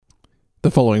The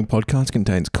following podcast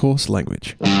contains coarse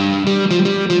language.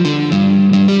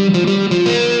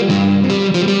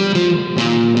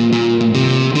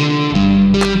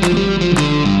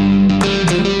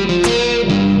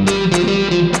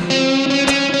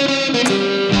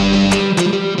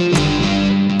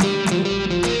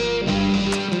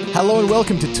 Hello and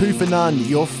welcome to Two for None,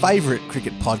 your favourite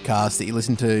cricket podcast that you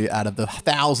listen to out of the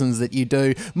thousands that you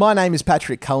do. My name is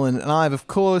Patrick Cullen and I am, of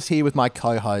course, here with my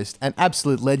co-host, an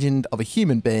absolute legend of a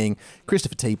human being,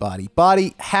 Christopher T. Barty.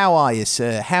 Barty, how are you,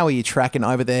 sir? How are you tracking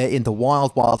over there in the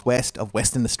wild, wild west of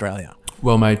Western Australia?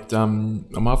 Well, mate, I'm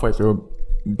halfway through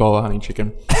a bowl of honey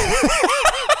chicken.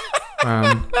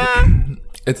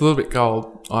 It's a little bit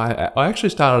cold. I actually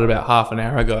started about half an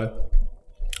hour ago,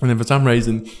 and then for some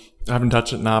reason I haven't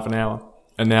touched it in half an hour,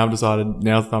 and now I've decided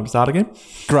now's the time to start again.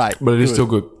 Great. But it is still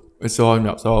good. It's still holding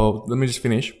up. So let me just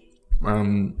finish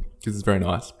because it's very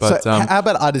nice. But so how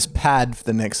about I just pad for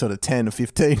the next sort of 10 or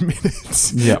 15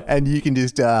 minutes? Yeah. And you can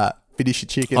just finish your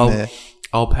chicken there.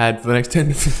 I'll pad for the next 10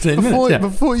 to 15 minutes. Yeah.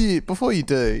 Before you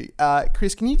do,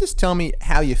 Chris, can you just tell me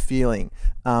how you're feeling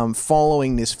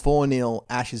following this 4-0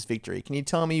 Ashes victory? Can you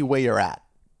tell me where you're at?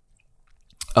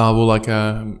 Well, like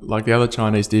the other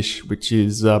Chinese dish, which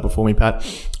is before me, Pat,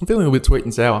 I'm feeling a little bit sweet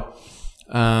and sour.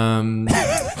 The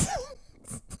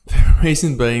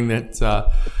reason being that,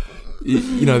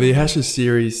 the Ashes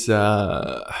series,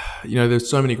 there's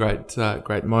so many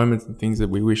great moments and things that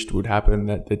we wished would happen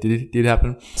that did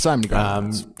happen. So many great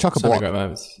moments. Many great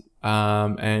moments.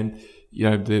 And,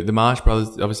 the Marsh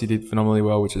brothers obviously did phenomenally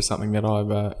well, which is something that I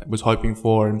was hoping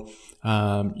for. And,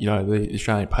 the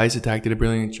Australian pace attack did a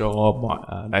brilliant job.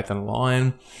 Nathan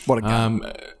Lyon, what a game.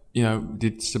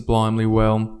 Did sublimely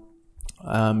well.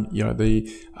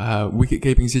 The wicket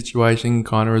keeping situation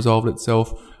kind of resolved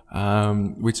itself,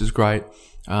 which is great.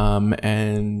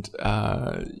 And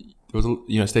there was,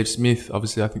 Steve Smith.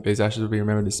 Obviously, I think these Ashes will be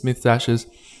remembered as Smith's Ashes.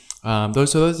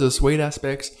 Those are the sweet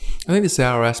aspects. I think the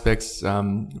sour aspects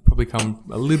probably come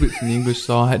a little bit from the English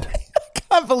side.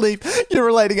 I can't believe you're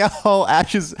relating a whole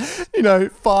Ashes,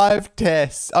 5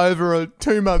 tests over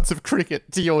 2 months of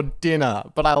cricket to your dinner,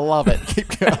 but I love it.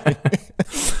 Keep going.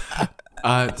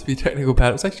 To be technical,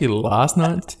 Pat, it was actually last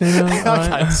night's dinner.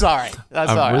 Okay, sorry.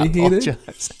 I reheated.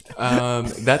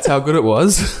 That's how good it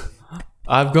was.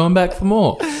 I've gone back for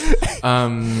more.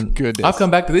 Goodness. I've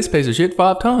come back to this piece of shit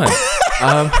 5 times.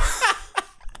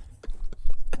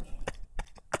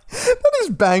 That is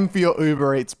bang for your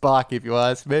Uber Eats buck, if you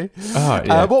ask me. Oh,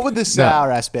 yeah. What were the sour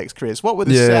aspects, Chris? What were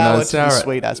the sour to the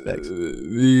sweet aspects?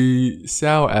 The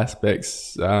sour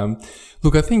aspects.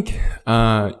 Look, I think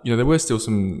there were still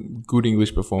some good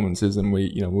English performances, and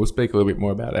we'll speak a little bit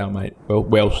more about our mate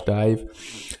Welsh Dave.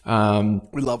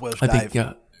 We love Welsh Dave.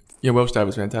 Think, Welsh Dave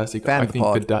was fantastic. Man of the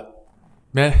pod.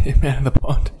 Man of the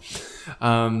pod.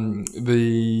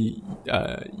 The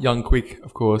young quick,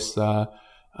 of course.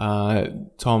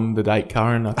 Tom the Date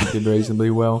Curran, I think, did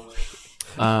reasonably well.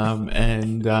 Not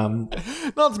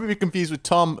to be confused with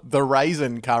Tom the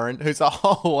Raisin Curran, who's a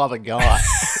whole other guy.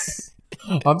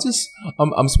 I'm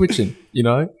switching,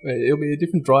 It'll be a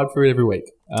different dried fruit every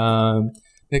week.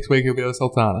 Next week it'll be a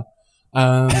Sultana.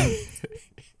 Tom,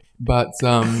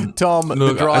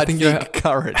 the dried fig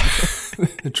currant.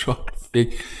 The dried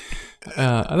fig.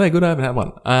 Are they good? I haven't had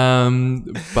one.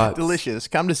 But delicious.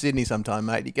 Come to Sydney sometime,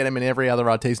 mate. You get them in every other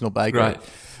artisanal bakery. Right.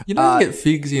 You get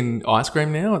figs in ice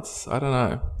cream now. I don't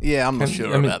know. Yeah, I'm not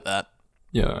sure about that.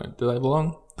 Do they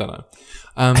belong? Don't know.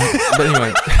 But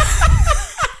anyway.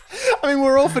 I mean,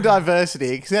 we're all for diversity,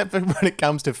 except for when it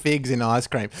comes to figs in ice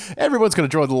cream. Everyone's going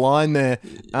to draw the line there.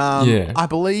 I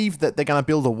believe that they're going to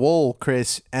build a wall,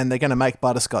 Chris, and they're going to make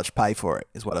butterscotch pay for it,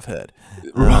 is what I've heard.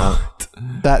 Right.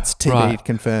 That's TV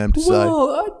confirmed.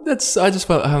 Well, I just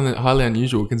felt highly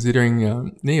unusual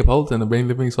considering Neapolitan have been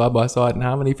living side by side in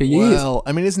harmony for years. Well,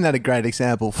 I mean, isn't that a great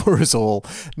example for us all?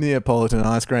 Neapolitan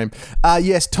ice cream.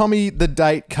 Yes, Tommy the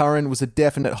Date Curran was a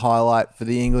definite highlight for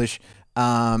the English.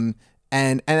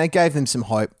 And it gave them some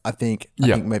hope, I think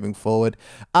moving forward.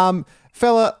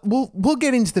 Fella, we'll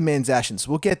get into the men's Ashes.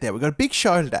 We'll get there. We've got a big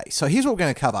show today. So here's what we're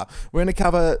going to cover. We're going to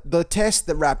cover the test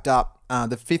that wrapped up,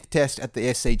 the 5th test at the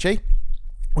SCG.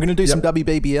 We're going to do some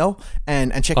WBBL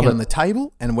and check in on the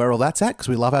table and where all that's at, because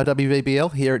we love our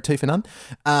WBBL here at Two for None.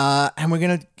 And we're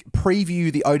going to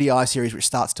preview the ODI series, which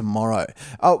starts tomorrow.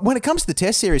 When it comes to the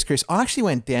test series, Chris, I actually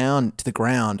went down to the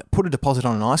ground, put a deposit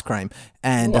on an ice cream,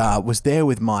 and was there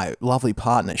with my lovely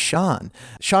partner, Sian.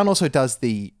 Sian also does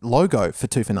the logo for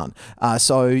Two for None.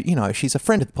 So, she's a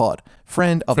friend of the pod.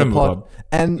 Friend of the pod.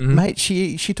 And mate,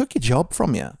 she took your job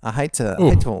from you. I hate to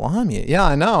alarm you. Yeah,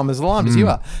 I know. I'm as alarmed as you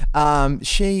are.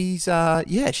 she's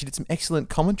she did some excellent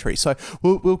commentary. So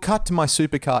we'll cut to my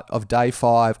supercut of day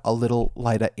 5 a little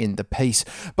later in the piece.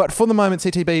 But for the moment,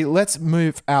 CTB, let's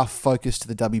move our focus to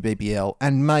the WBBL.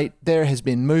 And mate, there has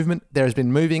been movement, there has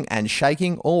been moving and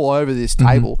shaking all over this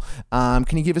table. Can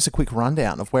you give us a quick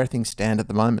rundown of where things stand at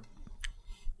the moment?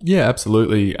 Yeah,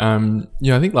 absolutely. I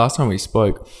think last time we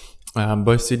spoke,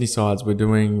 both Sydney sides were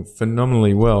doing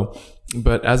phenomenally well.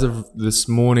 But as of this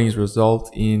morning's result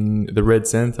in the Red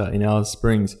Centre in Alice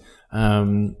Springs,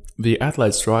 the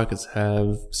Adelaide Strikers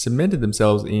have cemented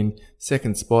themselves in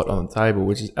second spot on the table,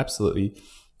 which is absolutely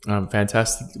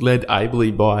fantastic. Led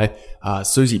ably by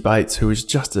Susie Bates, who is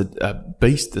just a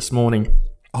beast this morning.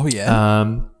 Oh,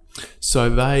 yeah. So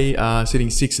they are sitting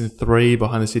 6 and 3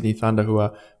 behind the Sydney Thunder, who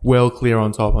are well clear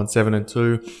on top on 7 and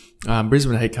 2.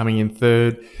 Brisbane Heat coming in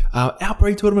third. Our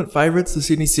pre-tournament favourites, the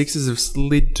Sydney Sixers, have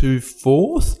slid to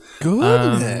 4th.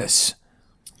 Goodness.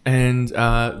 And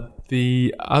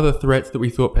the other threats that we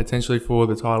thought potentially for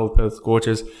the title, Perth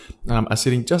Scorchers, are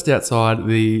sitting just outside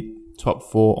the top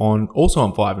 4 also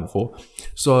on 5 and 4.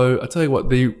 So I tell you what,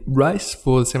 the race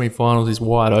for the semi-finals is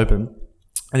wide open.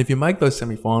 And if you make those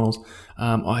semi-finals,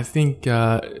 I think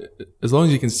as long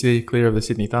as you can see clear of the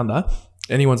Sydney Thunder,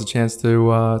 anyone's a chance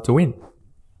to win.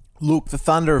 Look, the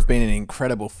Thunder have been in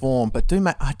incredible form, but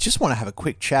mate, I just want to have a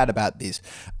quick chat about this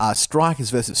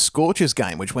Strikers versus Scorchers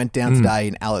game, which went down today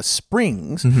in Alice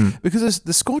Springs, because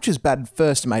the Scorchers batted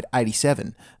first and made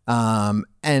 87,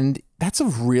 and that's a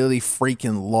really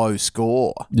freaking low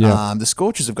score. Yeah. The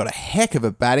Scorchers have got a heck of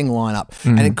a batting lineup,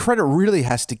 and credit really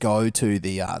has to go to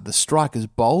the Strikers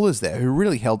bowlers there, who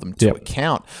really held them to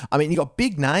account. I mean, you got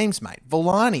big names, mate.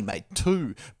 Villani made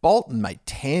 2, Bolton made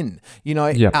 10.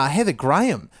 Heather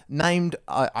Graham, named,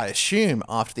 I assume,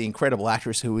 after the incredible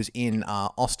actress who was in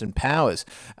Austin Powers,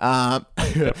 but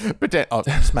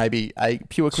just maybe a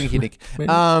pure quinky nick.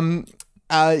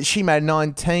 She made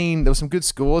 19. There were some good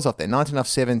scores off there. 19 off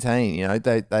 17.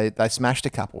 They smashed a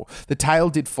couple. The tail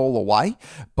did fall away,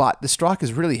 but the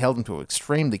Strikers really held them to an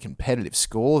extremely competitive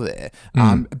score there.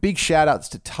 Big shout outs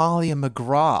to Talia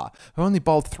McGrath, who only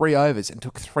bowled 3 overs and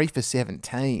took 3 for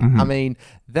 17. I mean,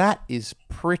 that is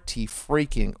pretty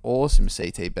freaking awesome,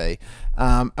 CTB.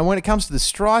 And when it comes to the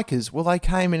Strikers, well, they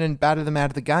came in and batted them out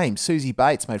of the game. Susie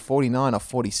Bates made 49 off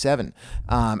 47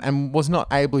 and was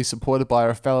not ably supported by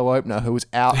her fellow opener, who was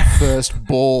out first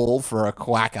ball for a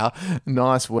quacker.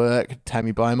 Nice work,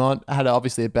 Tammy Beaumont. Had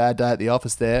obviously a bad day at the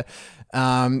office there.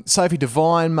 Sophie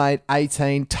Devine made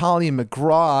 18. Talia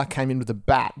McGrath came in with a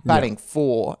batting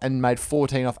 4 and made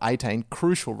 14 off 18.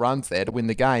 Crucial runs there to win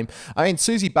the game. I mean,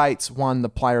 Susie Bates won the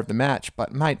player of the match,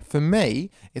 but mate, for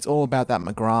me, it's all about that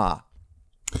McGrath.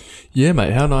 Yeah,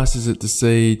 mate. How nice is it to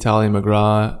see Talia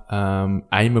McGrath,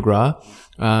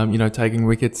 taking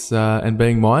wickets and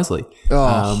being miserly.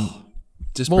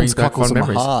 Just brings back fond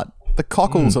memories. My heart. The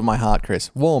cockles of my heart,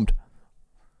 Chris. Warmed.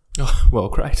 Oh, well,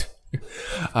 great.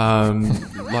 It's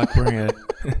like wearing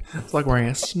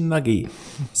a snuggie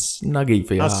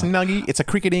for your heart. A snuggie. It's a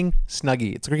cricketing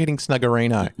snuggie. It's a cricketing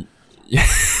snuggerino. Yeah.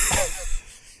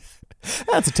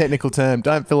 That's a technical term.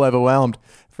 Don't feel overwhelmed.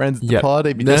 Friends at the pod,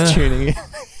 if you're just tuning in.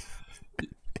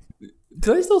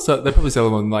 Do they still sell? They probably sell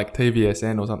them on like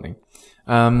TVSN or something.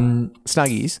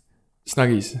 Snuggies.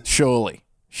 Surely.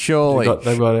 They've got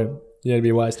to be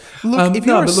a waste. Look, if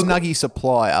you're a Snuggie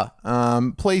supplier,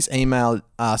 please email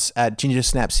us at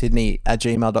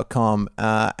gingersnapsydney@gmail.com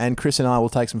and Chris and I will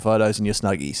take some photos in your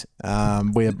Snuggies.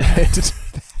 We are prepared to do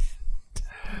that.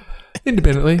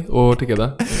 Independently or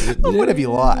together. Whatever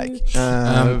you like.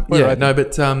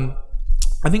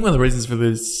 I think one of the reasons for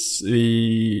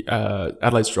the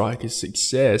Adelaide Strikers'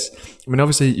 success, I mean,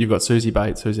 obviously you've got Susie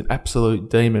Bates, who's an absolute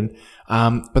demon,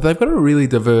 but they've got a really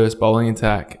diverse bowling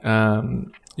attack.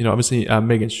 Obviously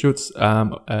Megan Schutz,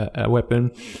 a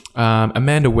weapon.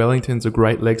 Amanda Wellington's a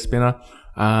great leg spinner.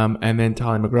 And then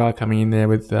Talia McGrath coming in there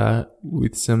with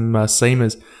some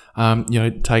seamers,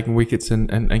 taking wickets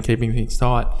and keeping things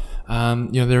tight.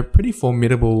 They're a pretty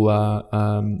formidable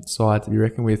side to be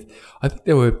reckoned with. I think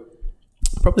there were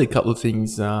probably a couple of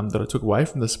things that I took away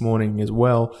from this morning as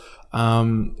well.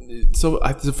 It's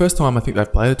the first time I think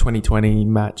they've played a 2020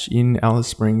 match in Alice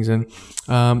Springs, and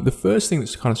the first thing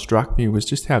that kind of struck me was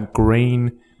just how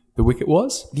green the wicket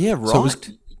was. Yeah, right. So it was,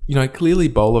 clearly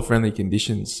bowler-friendly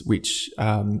conditions, which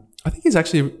I think is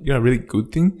actually a really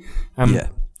good thing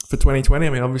for 2020. I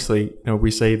mean, obviously,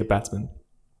 we see the batsmen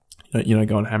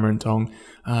going hammer and tong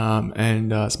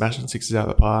and smashing sixes out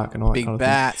of the park and all that kind of thing. Big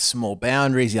bats, small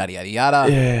boundaries, yada, yada,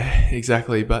 yada. Yeah,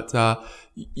 exactly. But, I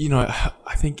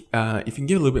think if you can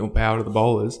give a little bit more power to the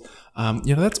bowlers,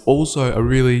 that's also a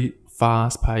really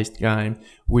fast-paced game,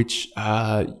 which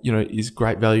is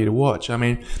great value to watch. I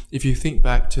mean, if you think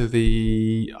back to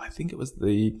I think it was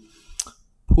the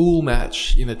pool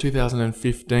match in the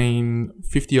 2015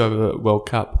 50 over World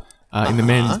Cup in the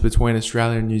men's between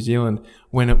Australia and New Zealand,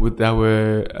 when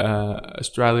Australia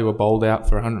were bowled out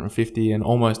for 150 and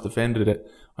almost defended it,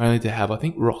 only to have, I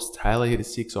think, Ross Taylor hit a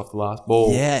 6 off the last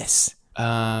ball. Yes.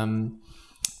 That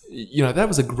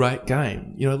was a great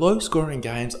game. Low-scoring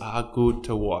games are good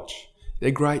to watch.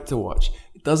 They're great to watch.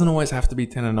 It doesn't always have to be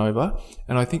 10 and over.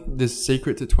 And I think the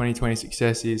secret to 2020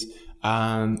 success is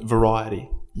variety.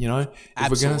 If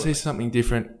we're going to see something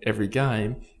different every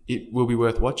game, it will be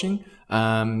worth watching.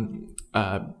 Long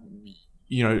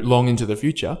into the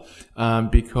future,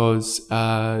 because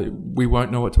we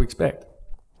won't know what to expect.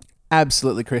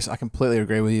 Absolutely, Chris. I completely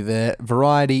agree with you there.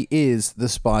 Variety is the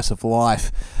spice of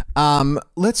life.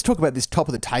 Let's talk about this top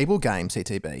of the table game,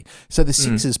 CTB. So the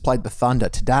Sixers played the Thunder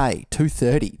today,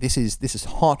 2:30. This is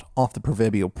hot off the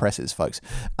proverbial presses, folks.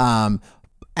 And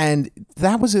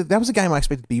that was a game I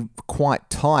expected to be quite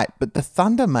tight, but the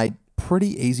Thunder made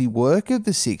pretty easy work of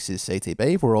the Sixers,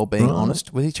 CTB, if we're all being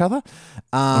honest with each other.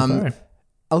 Okay.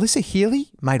 Alyssa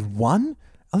Healy made one.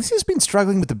 Alyssa's been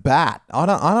struggling with the bat. I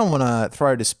don't want to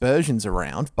throw dispersions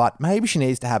around, but maybe she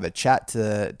needs to have a chat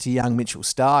to young Mitchell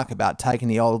Starc about taking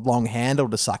the old long handle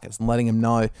to suckers and letting him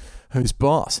know who's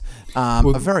boss.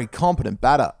 A very competent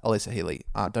batter, Alyssa Healy.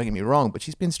 Don't get me wrong, but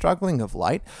she's been struggling of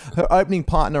late. Her opening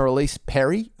partner, Elise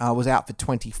Perry, was out for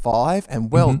 25,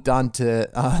 and well done to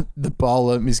the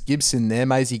bowler, Miss Gibson there,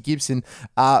 Maisie Gibson,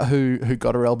 who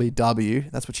got her LBW.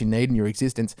 That's what you need in your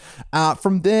existence.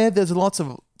 From there's lots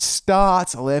of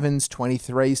starts, 11s,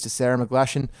 23s to Sarah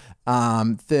McGlashan,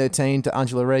 13 to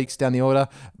Angela Reeks down the order,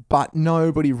 but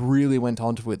nobody really went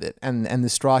on with it. And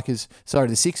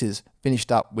the Sixers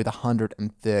finished up with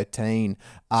 113.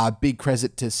 Big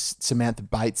credit to Samantha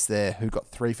Bates there, who got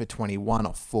 3 for 21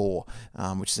 off 4,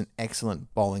 which is an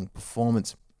excellent bowling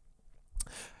performance.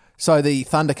 So the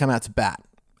Thunder come out to bat.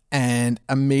 And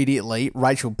immediately,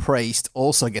 Rachel Priest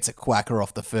also gets a quacker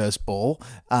off the first ball,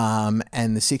 and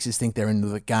the Sixers think they're into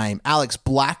the game. Alex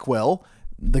Blackwell,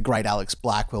 the great Alex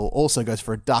Blackwell, also goes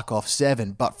for a duck off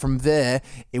 7. But from there,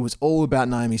 it was all about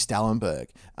Naomi Stallenberg,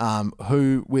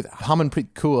 who, with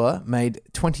Harmanpreet Kaur, made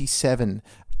 27.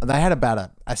 They had about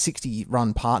a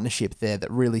 60-run partnership there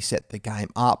that really set the game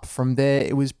up. From there,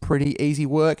 it was pretty easy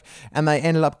work, and they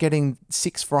ended up getting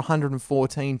 6 for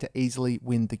 114 to easily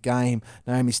win the game.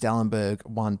 Naomi Stallenberg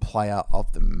won player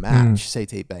of the match,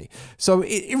 CTB. So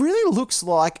it really looks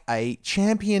like a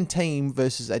champion team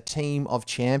versus a team of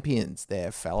champions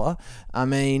there, fella. I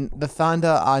mean, the Thunder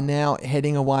are now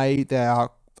heading away. They are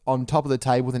on top of the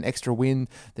table with an extra win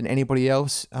than anybody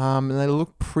else, and they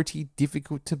look pretty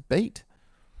difficult to beat.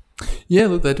 Yeah,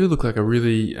 look, they do look like a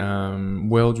really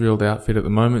well-drilled outfit at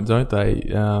the moment, don't they?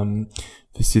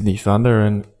 The Sydney Thunder,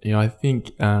 and I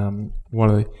think one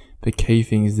of the key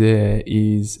things there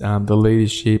is the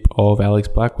leadership of Alex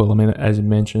Blackwell. I mean, as you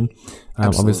mentioned,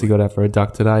 obviously got out for a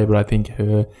duck today, but I think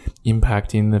her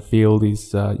impact in the field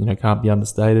is can't be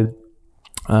understated.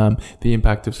 The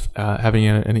impact of having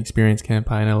an experienced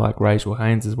campaigner like Rachel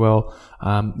Haynes as well.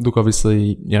 Look,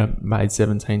 obviously, made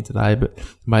 17 today, but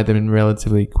made them in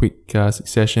relatively quick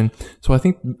succession. So I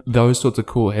think those sorts of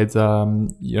cool heads are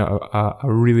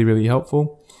really, really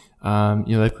helpful.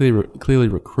 They clearly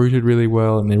recruited really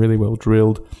well, and they're really well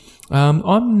drilled.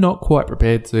 I'm not quite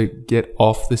prepared to get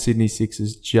off the Sydney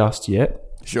Sixers just yet.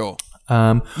 Sure.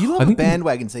 You love a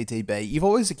bandwagon, CTB. You've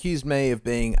always accused me of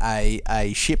being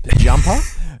a ship jumper,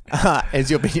 as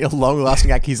your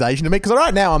long-lasting accusation to me. Because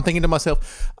right now I'm thinking to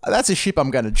myself, that's a ship I'm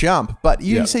going to jump. But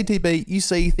you, CTB, you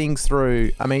see things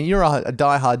through. I mean, you're a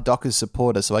diehard Dockers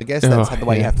supporter, so I guess that's the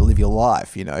way you have to live your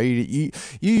life.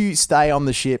 You stay on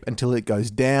the ship until it goes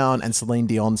down and Celine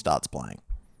Dion starts playing.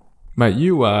 Mate,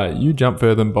 you jump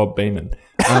further than Bob Beamon.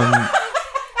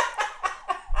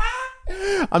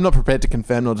 I'm not prepared to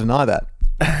confirm nor deny that.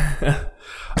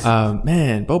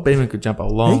 Man, Bob Beamon could jump a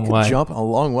long way. Jump a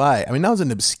long way. I mean, that was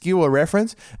an obscure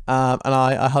reference, and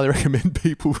I highly recommend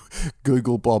people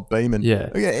Google Bob Beamon. Yeah.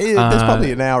 There's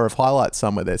probably an hour of highlights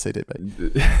somewhere there,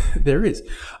 CTB. There is.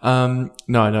 No.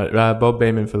 Bob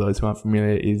Beamon, for those who aren't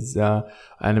familiar, is a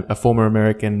former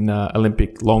American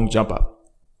Olympic long jumper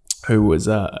who was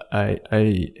I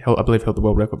believe held the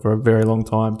world record for a very long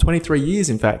time, 23 years,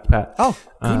 in fact, Pat. Oh,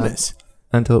 goodness.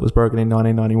 Until it was broken in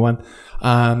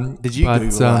 1991. Did you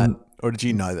Google that, or did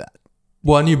you know that?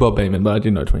 Well, I knew Bob Beamon, but I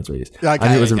didn't know 23 years.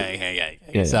 Okay.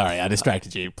 Yeah. Sorry, I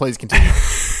distracted you. Please continue.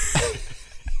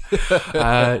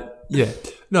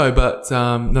 No, but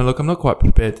no. Look, I'm not quite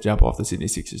prepared to jump off the Sydney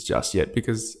Sixers just yet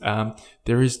because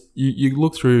there is. You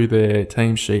look through their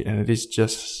team sheet and it is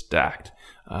just stacked.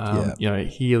 You know,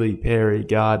 Healy, Perry,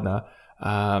 Gardner.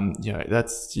 You know,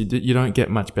 that's you don't get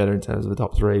much better in terms of the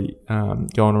top three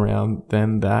going around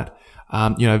than that.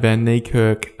 You know, Van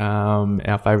Niekerk,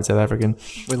 our favourite South African.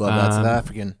 We love that South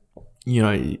African. You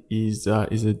know, is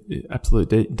an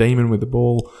absolute demon with the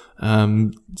ball,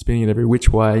 spinning it every which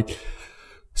way.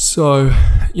 So,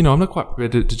 you know, I'm not quite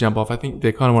prepared to jump off. I think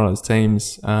they're kind of one of those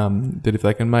teams that if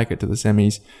they can make it to the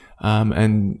semis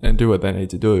and do what they need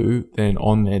to do, then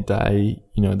on their day,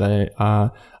 you know, they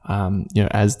are you know,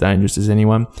 as dangerous as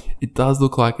anyone. It does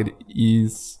look like it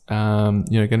is you know,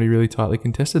 going to be really tightly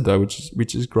contested though,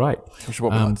 which is great. Because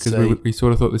we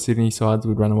sort of thought the Sydney sides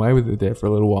would run away with it there for a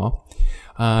little while.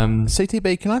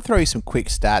 CTB, can I throw you some quick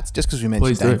stats just because we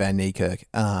mentioned Dane Van Niekerk,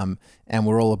 and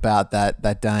we're all about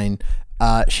that Dane.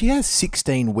 She has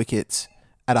 16 wickets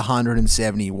at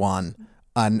 171,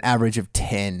 an average of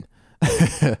 10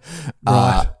 for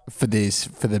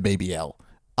the BBL.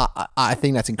 I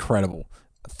think that's incredible.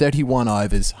 31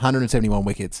 overs, 171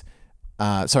 wickets.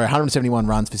 171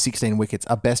 runs for 16 wickets.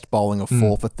 A best bowling of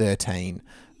 4 for 13.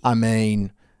 I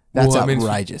mean, that's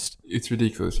outrageous. It's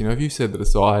ridiculous. You know, if you said that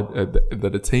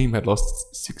that a team had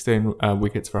lost 16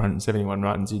 wickets for 171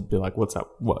 runs, you'd be like, "What's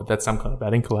up? What? That's some kind of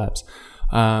batting collapse."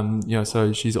 You know,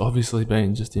 so she's obviously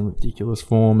been just in ridiculous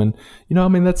form, and you know, I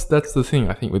mean, that's the thing.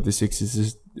 I think with the Sixers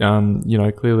is, you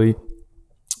know, clearly,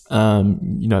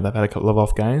 you know, they've had a couple of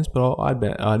off games, but I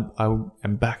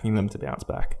am backing them to bounce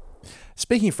back.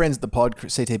 Speaking of friends of the pod,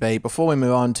 CTB, before we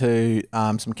move on to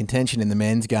some contention in the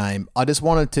men's game, I just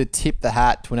wanted to tip the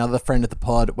hat to another friend of the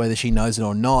pod, whether she knows it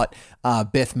or not,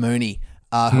 Beth Mooney,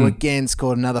 who again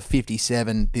scored another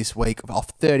 57 this week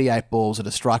off 38 balls at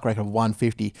a strike rate of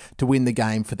 150 to win the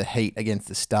game for the Heat against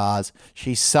the Stars.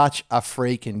 She's such a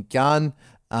freaking gun.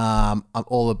 I'm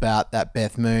all about that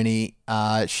Beth Mooney.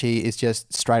 She is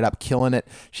just straight up killing it.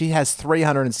 She has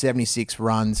 376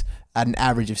 runs at an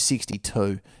average of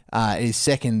 62. Is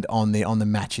second on the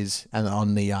matches and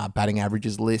on the batting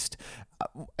averages list.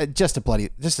 Just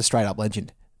a straight up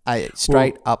legend.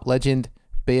 Up legend.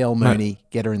 BL Mooney,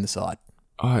 get her in the side.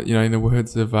 You know, in the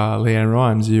words of Leanne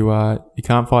Rhymes, you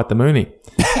can't fight the Mooney.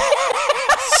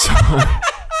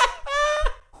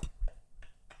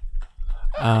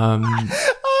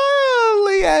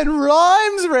 Leanne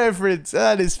Rhymes reference.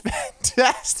 That is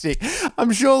fantastic.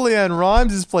 I'm sure Leanne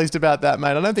Rhymes is pleased about that,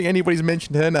 mate. I don't think anybody's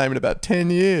mentioned her name in about 10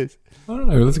 years. I don't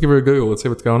know. Let's give her a Google. Let's see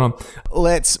what's going on.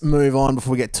 Let's move on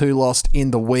before we get too lost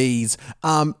in the weeds.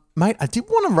 Mate, I did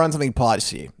want to run something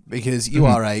past you because you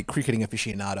are a cricketing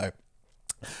aficionado.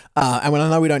 And when I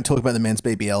know we don't talk about the men's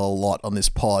BBL a lot on this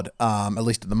pod, at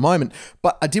least at the moment,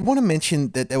 but I did want to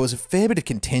mention that there was a fair bit of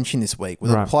contention this week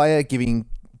with a player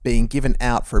being given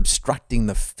out for obstructing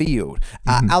the field.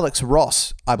 Alex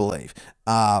Ross, I believe,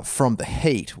 from the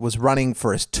Heat, was running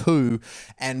for his 2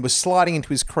 and was sliding into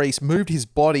his crease, moved his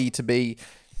body to be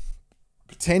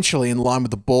potentially in line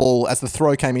with the ball as the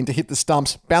throw came in to hit the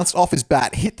stumps, bounced off his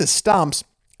bat, hit the stumps,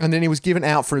 and then he was given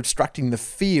out for obstructing the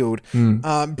field.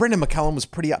 Brendan McCullum was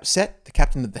pretty upset, the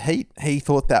captain of the Heat. He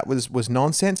thought that was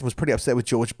nonsense and was pretty upset with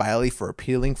George Bailey for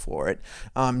appealing for it.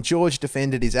 George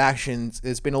defended his actions.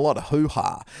 There's been a lot of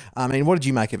hoo-ha. I mean, what did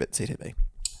you make of it, CTB?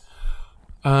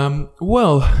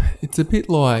 Well, it's a bit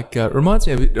like, reminds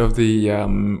me a bit of the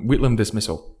Whitlam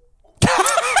dismissal.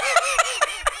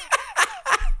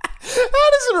 How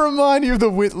does it remind you of the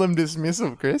Whitlam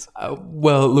dismissal, Chris?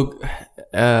 Well, look,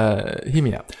 hear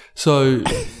me out. So,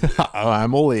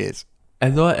 I'm all ears.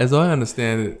 As I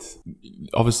understand it,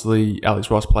 obviously Alex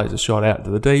Ross plays a shot out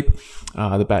to the deep.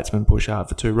 The batsman push hard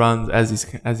for 2 runs. As he's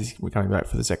coming back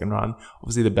for the second run,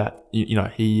 obviously the bat, you know,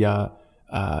 he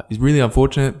is really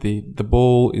unfortunate. The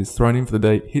ball is thrown in for the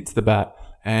deep, hits the bat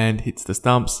and hits the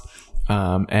stumps.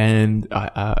 And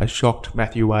a shocked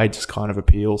Matthew Wade just kind of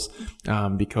appeals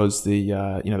because the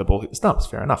ball hit the stumps.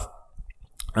 Fair enough.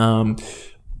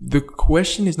 The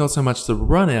question is not so much the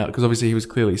run out because obviously he was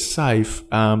clearly safe,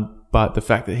 but the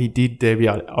fact that he did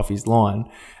deviate off his line.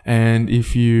 And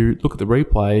if you look at the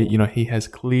replay, you know, he has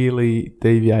clearly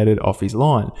deviated off his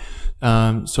line.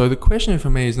 So the question for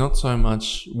me is not so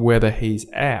much whether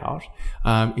he's out.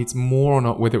 It's more or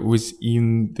not whether it was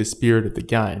in the spirit of the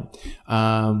game.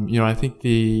 You know, I think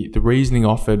the reasoning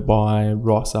offered by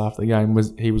Ross after the game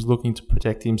was he was looking to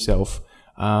protect himself,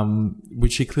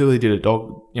 which he clearly did a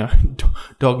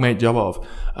dog meat job of,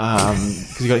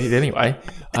 because he got hit anyway.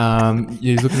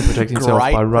 He's looking to protect himself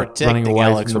by running away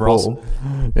Alex from the Ross. Ball.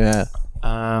 Yeah.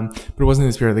 But it wasn't in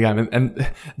the spirit of the game.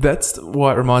 And that's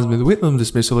why it reminds me of the Whitlam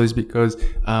dismissal is because,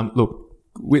 look,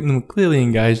 Whitlam clearly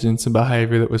engaged in some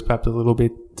behaviour that was perhaps a little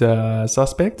bit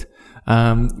suspect.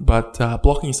 But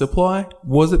blocking supply,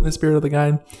 was it in the spirit of the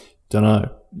game? Don't know.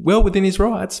 Well within his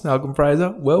rights, Malcolm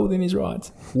Fraser, well within his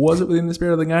rights. Was it within the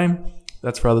spirit of the game?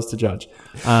 That's for others to judge.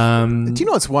 Do you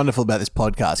know what's wonderful about this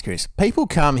podcast, Chris? People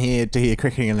come here to hear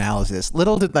cricketing analysis.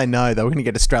 Little did they know they were going to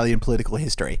get Australian political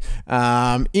history.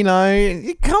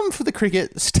 You come for the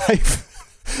cricket, stay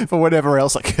for whatever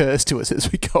else occurs to us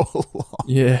as we go along.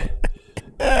 Yeah.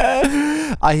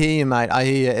 I hear you, mate. I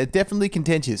hear you. It's definitely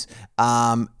contentious,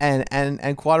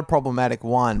 and quite a problematic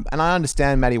one. And I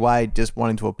understand Matty Wade just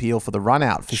wanting to appeal for the run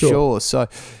out for sure. So,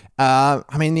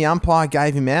 the umpire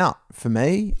gave him out for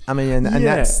me. And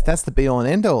that's the be all and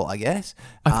end all, I guess.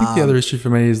 I think the other issue for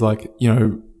me is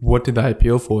what did they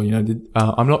appeal for? What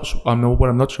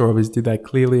I'm not sure of is, did they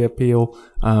clearly appeal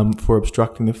for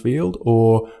obstructing the field,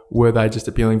 or were they just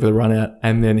appealing for the run out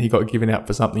and then he got given out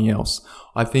for something else?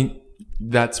 I think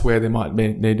that's where there might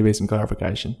need to be some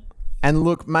clarification. And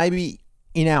look, maybe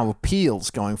in our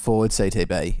appeals going forward,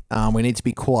 CTB, we need to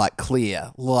be quite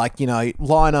clear.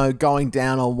 Lino going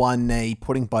down on one knee,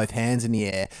 putting both hands in the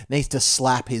air, needs to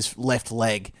slap his left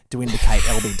leg to indicate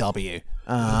LBW.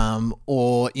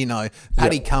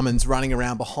 Paddy Cummins running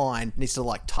around behind needs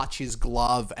to touch his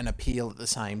glove and appeal at the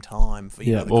same time for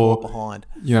the court behind.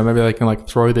 Maybe they can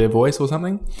throw their voice or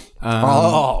something.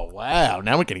 Oh wow!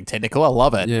 Now we're getting technical. I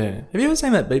love it. Yeah. Have you ever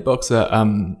seen that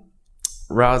beatboxer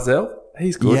Razel?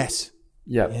 He's good. Yes.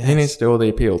 Yeah. Yes. He needs to do all the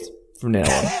appeals from now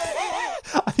on.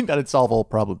 I think that'd solve all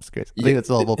problems, Chris. I think that'd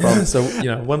solve all problems. So,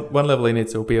 one level he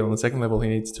needs to appeal. On the second level, he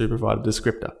needs to provide a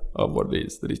descriptor of what it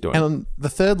is that he's doing. And on the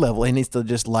third level, he needs to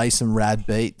just lay some rad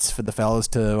beats for the fellas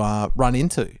to run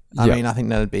into. I think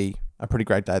that'd be a pretty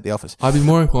great day at the office. I'd be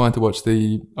more inclined to watch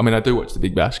I do watch the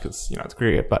Big Bash because, it's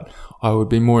cricket, but I would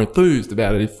be more enthused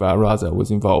about it if Razel was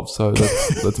involved. So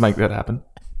let's make that happen.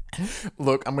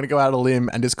 Look, I'm going to go out on a limb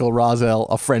and just call Razel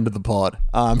a friend of the pod.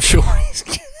 I'm sure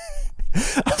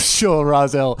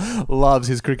Razel loves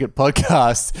his cricket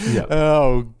podcast. Yep.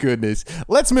 Oh, goodness.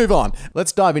 Let's move on.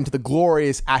 Let's dive into the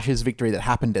glorious Ashes victory that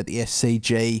happened at the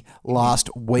SCG last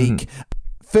week. Mm-hmm.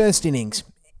 First innings,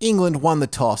 England won the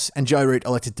toss and Joe Root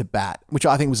elected to bat, which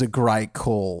I think was a great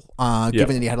call.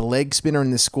 Given that he had a leg spinner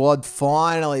in the squad,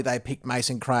 finally they picked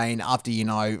Mason Crane after,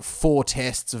 4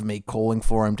 tests of me calling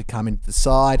for him to come into the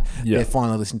side. Yep. They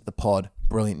finally listened to the pod.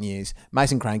 Brilliant news.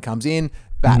 Mason Crane comes in,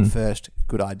 bat first.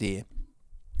 Good idea.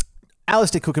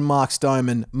 Alistair Cook and Mark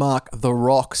The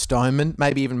Rock Stoneman,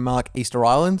 maybe even Mark Easter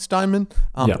Island Stoneman.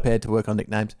 I'm prepared to work on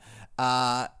nicknames.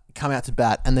 Come out to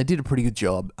bat, and they did a pretty good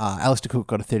job. Alistair Cook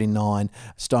got a 39.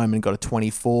 Stoneman got a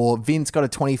 24. Vince got a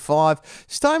 25.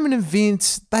 Stoneman and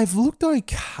Vince, they've looked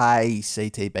okay,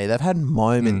 CTB. They've had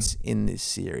moments in this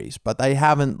series, but they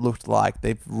haven't looked like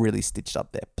they've really stitched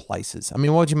up their places.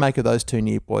 What do you make of those two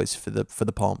new boys for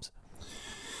the Poms?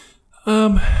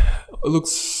 It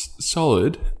looks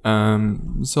solid.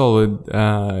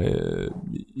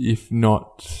 If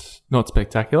not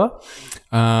spectacular.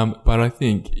 But I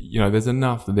think, there's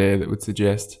enough there that would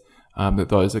suggest that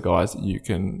those are guys that you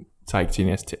can take to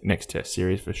your next test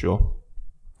series for sure.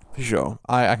 For sure.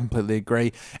 I completely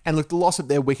agree. And look, the loss of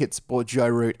their wickets brought Joe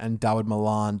Root and Dawid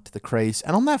Malan to the crease.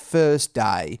 And on that first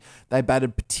day, they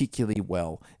batted particularly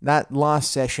well. That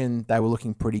last session, they were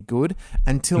looking pretty good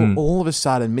until all of a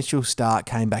sudden Mitchell Starc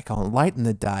came back on late in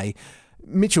the day.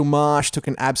 Mitchell Marsh took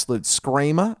an absolute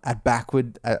screamer at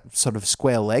backward, sort of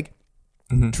square leg.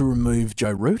 To remove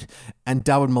Joe Root, and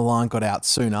Dawid Malan got out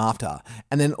soon after.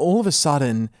 And then all of a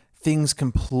sudden, things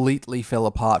completely fell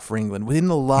apart for England. Within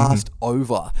the last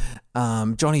over,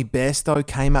 Johnny Bairstow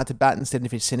came out to bat instead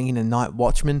of sending in a night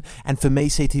watchman. And for me,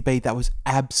 CTB, that was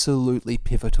absolutely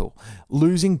pivotal.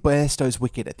 Losing Bairstow's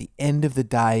wicket at the end of the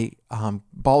day,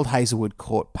 Bold Hazelwood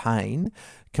caught pain,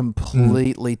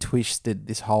 completely twisted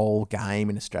this whole game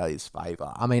in Australia's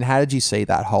favour. How did you see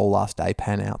that whole last day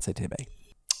pan out, CTB?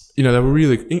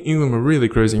 England were really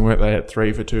cruising, weren't they, at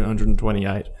 3 for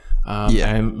 228,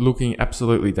 and looking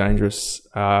absolutely dangerous.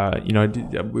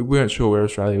 We weren't sure where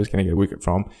Australia was going to get a wicket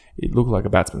from. It looked like a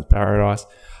batsman's paradise.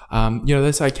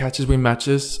 They say catches win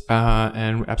matches,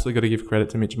 and absolutely got to give credit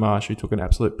to Mitch Marsh, who took an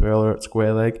absolute pearler at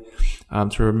square leg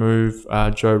to remove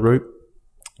Joe Root.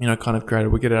 Kind of create a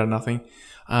wicket out of nothing.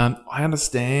 I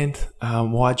understand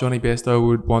why Johnny Bairstow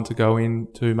would want to go in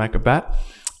to make a bat.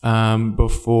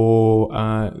 Before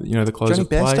the close Johnny of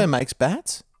play. Johnny Bairstow makes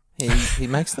bats? He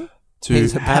makes them? To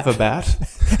have a bat.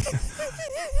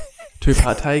 To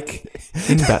partake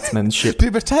in batsmanship.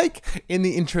 To partake in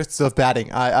the interests of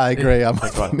batting. I agree.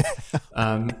 That's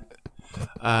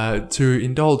right. To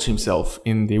indulge himself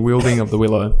in the wielding of the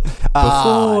willow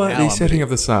before the setting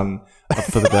of the sun.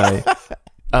 for the day.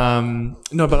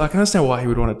 No, but I can understand why he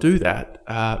would want to do that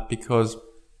because,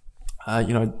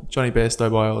 Johnny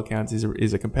Bairstow, by all accounts,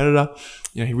 is a competitor.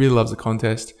 He really loves the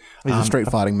contest. He's a street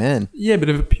fighting man. Yeah, a bit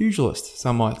of a pugilist,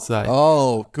 some might say.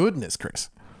 Oh, goodness, Chris.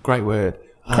 Great word.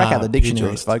 Crack out the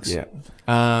dictionary, pugilist, folks. Yeah.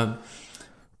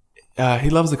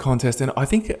 He loves the contest, and I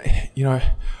think,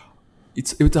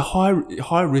 it's a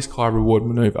high risk, high reward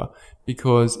maneuver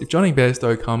because if Johnny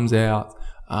Bairstow comes out,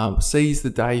 sees the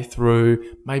day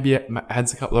through, maybe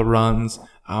adds a couple of runs,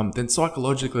 then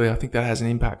psychologically, I think that has an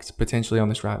impact potentially on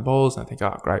the Australian bowlers. And I think,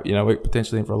 great, we're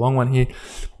potentially in for a long one here.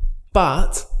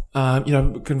 But,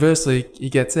 conversely, he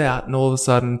gets out and all of a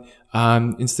sudden,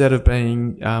 instead of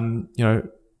being,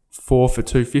 4 for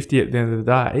 250 at the end of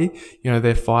the day,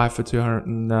 they're 5 for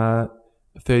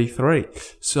 233.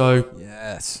 So,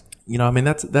 yes.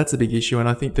 That's a big issue. And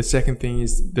I think the second thing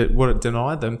is that what it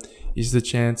denied them is the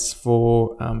chance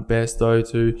for Bairstow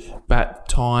to bat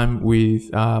time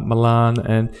with Milan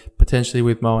and potentially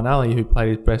with Moeen Ali, who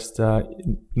played his best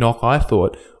knock, I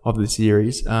thought, of the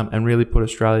series and really put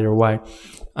Australia away.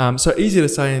 So easy to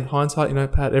say in hindsight,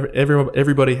 Pat,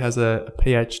 everybody has a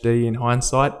PhD in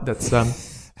hindsight. That's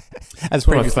as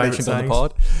previously mentioned on the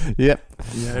pod. Yep.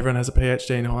 Yeah, everyone has a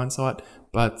PhD in hindsight.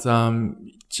 But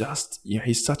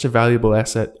he's such a valuable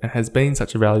asset and has been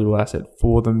such a valuable asset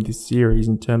for them this series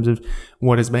in terms of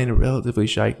what has been a relatively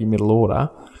shaky middle order.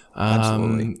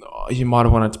 Absolutely. You might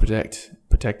have wanted to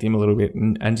protect him a little bit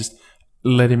and just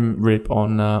let him rip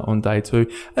on day two.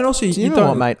 And also, you know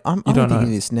what, mate? I'm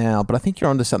thinking this now, but I think you're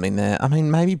onto something there. I mean,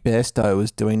 maybe Bairstow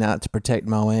was doing that to protect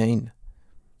Moeen.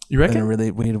 You reckon? In a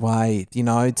really weird way, to be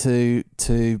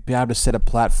able to set a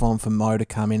platform for Mo to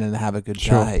come in and have a good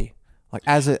day. Like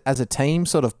as a team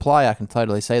sort of play, I can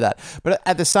totally see that. But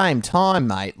at the same time,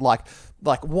 mate, like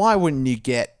why wouldn't you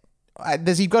get?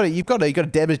 You've got a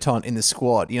debutant in the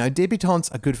squad.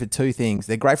 Debutants are good for two things.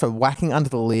 They're great for whacking under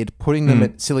the lid, putting them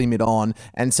at silly mid on,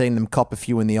 and seeing them cop a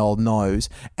few in the old nose.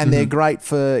 And they're great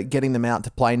for getting them out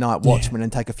to play night watchman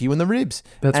and take a few in the ribs.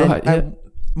 That's right. Yeah. And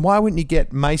why wouldn't you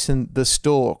get Mason the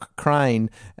Stork Crane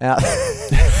out?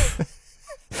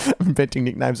 I'm inventing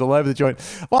nicknames all over the joint.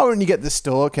 Why wouldn't you get the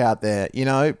Stork out there?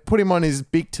 Put him on his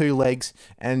big two legs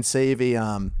and see if he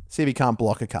can't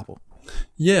block a couple.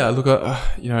 Yeah, look,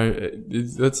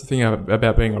 that's the thing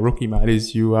about being a rookie, mate.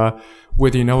 Is you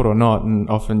whether you know it or not, and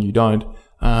often you don't.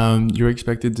 You're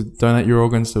expected to donate your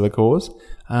organs to the cause.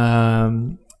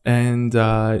 And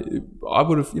I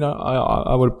would have,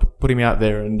 I would have put him out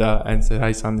there and said,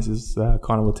 "Hey, son, this is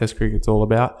kind of what Test cricket's all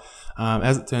about."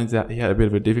 As it turns out, he had a bit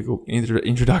of a difficult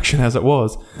introduction as it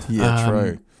was. Yeah,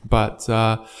 true. But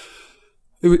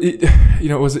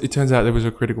it turns out there was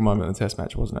a critical moment in the Test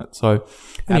match, wasn't it? So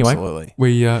anyway, absolutely.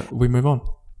 we move on.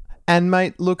 And,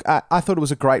 mate, look, I thought it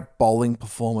was a great bowling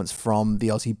performance from the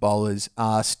Aussie bowlers.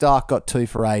 Stark got 2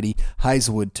 for 80,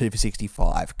 Hazelwood 2 for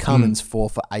 65, Cummins 4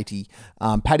 for 80,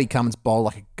 Paddy Cummins bowled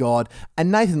like a god, and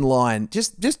Nathan Lyon,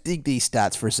 just dig these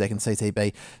stats for a second,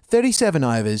 CTB, 37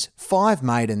 overs, 5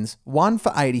 maidens, 1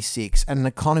 for 86, and an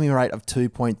economy rate of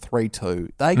 2.32.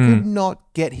 They could not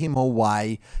get him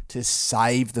away to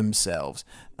save themselves.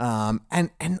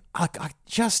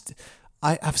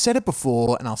 I've said it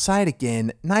before and I'll say it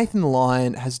again. Nathan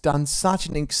Lyon has done such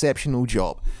an exceptional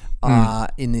job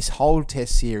in this whole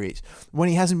Test series. When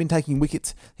he hasn't been taking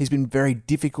wickets, he's been very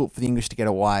difficult for the English to get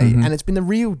away. And it's been the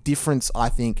real difference, I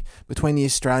think, between the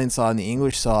Australian side and the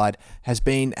English side has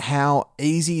been how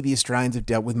easy the Australians have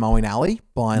dealt with Moeen Ali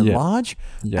by and large,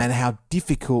 and how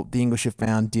difficult the English have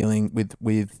found dealing with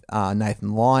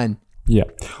Nathan Lyon. Yeah.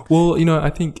 Well, I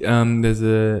think there's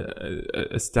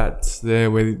a stats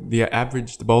there where the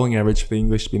bowling average for the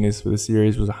English spinners for the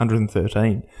series was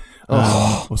 113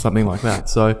 or something like that.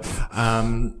 So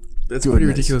that's pretty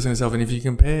ridiculous in itself. And if you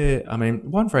compare,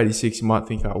 1 for 86, you might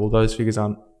think, those figures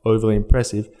aren't overly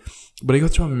impressive. But he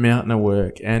got through a mountain of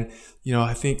work. And,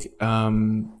 I think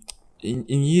in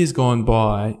years gone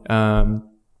by,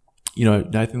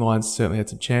 Nathan Lyon's certainly had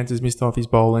some chances missed off his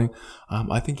bowling.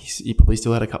 I think he probably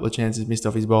still had a couple of chances missed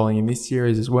off his bowling in this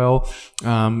series as well.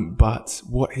 But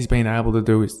what he's been able to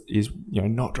do is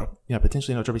not drop,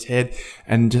 potentially not drop his head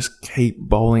and just keep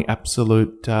bowling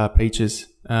absolute peaches.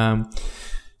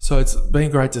 So it's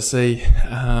been great to see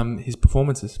his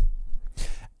performances.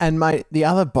 And mate, the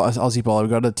other Aussie bowler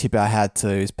we've got to tip our hat to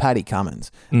is Paddy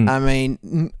Cummins.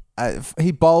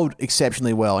 He bowled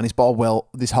exceptionally well, and he's bowled well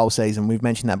this whole season. We've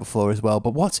mentioned that before as well.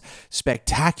 But what's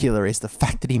spectacular is the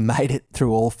fact that he made it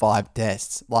through all 5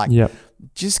 tests.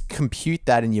 Just compute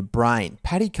that in your brain.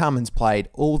 Paddy Cummins played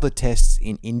all the tests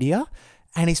in India,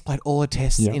 and he's played all the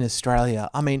tests in Australia.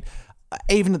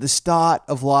 even at the start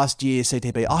of last year,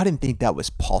 CTB, I didn't think that was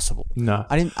possible. No.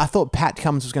 I thought Pat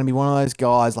Cummins was going to be one of those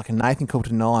guys like a Nathan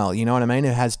Coulter-Nile, you know what I mean,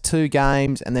 who has 2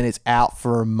 games and then it's out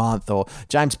for a month, or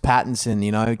James Pattinson,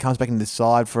 you know, who comes back into the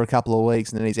side for a couple of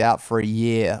weeks and then he's out for a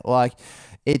year. Like,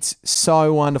 it's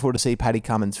so wonderful to see Paddy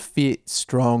Cummins fit,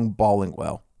 strong, bowling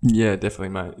well. Yeah, definitely,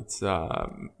 mate. It's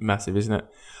massive, isn't it?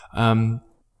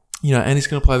 You know, and he's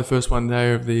going to play the first one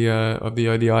day of the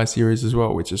ODI series as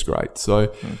well, which is great.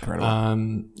 So,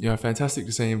 Incredible. you know, fantastic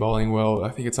to see him bowling well. I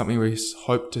think it's something we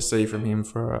hope to see from him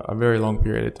for a very long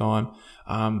period of time.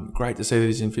 Great to see that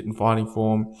he's in fit and fighting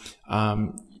form.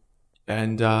 And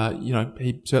you know,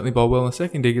 he certainly bowled well in the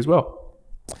second dig as well.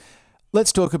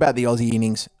 Let's talk about the Aussie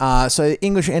innings. So the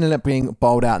English ended up being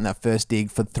bowled out in that first dig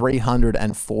for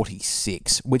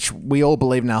 346, which we all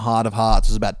believe in our heart of hearts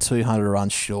was about 200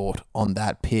 runs short on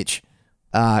that pitch.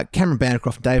 Cameron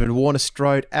Bancroft and David Warner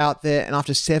strode out there, and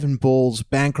after 7 balls,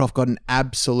 Bancroft got an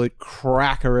absolute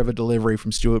cracker of a delivery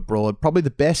from Stuart Broad. Probably the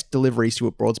best delivery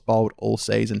Stuart Broad's bowled all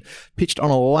season. Pitched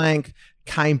on a length,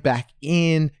 came back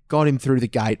in, got him through the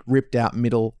gate, ripped out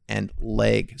middle and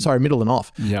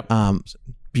off. Yep.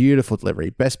 Beautiful delivery.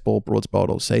 Best ball Broad's bowled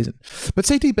all season. But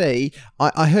CTB,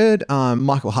 I heard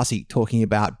Michael Hussey talking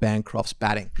about Bancroft's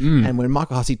batting. And when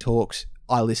Michael Hussey talks,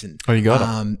 I listen. Oh, you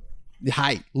got it.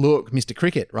 Hey, look, Mr.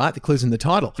 Cricket, right? The clue's in the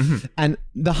title. And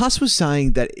the Huss was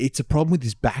saying that it's a problem with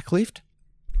his backlift.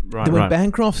 Right, that when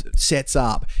Bancroft sets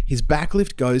up, his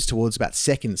backlift goes towards about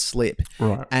second slip.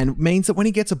 Right. And means that when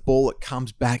he gets a ball that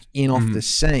comes back in off the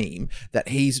seam, that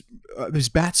his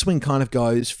bat swing kind of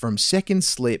goes from second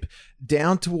slip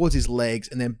down towards his legs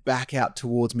and then back out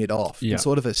towards mid-off in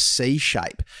sort of a C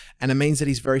shape. And it means that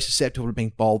he's very susceptible to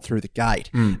being bowled through the gate,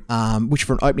 which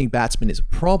for an opening batsman is a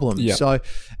problem. Yep. So,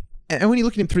 and when you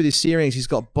look at him through this series, he's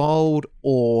got bowled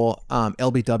or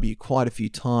LBW quite a few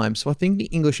times. So I think the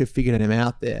English have figured him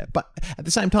out there. But at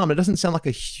the same time, it doesn't sound like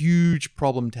a huge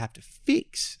problem to have to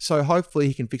fix. So hopefully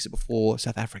he can fix it before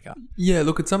South Africa. Yeah,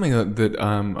 look, it's something that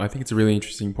I think it's a really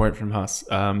interesting point from Huss.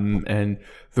 And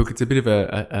look, it's a bit of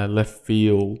a left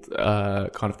field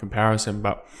kind of comparison,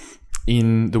 but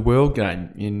in the world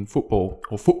game, in football,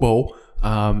 football,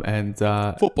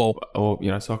 or you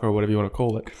know, soccer or whatever you want to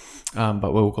call it,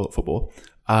 but we'll call it football.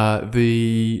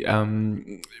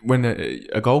 When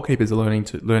a goalkeeper is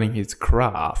learning his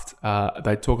craft,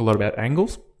 they talk a lot about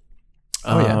angles.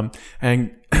 And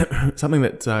something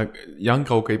that young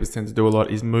goalkeepers tend to do a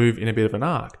lot is move in a bit of an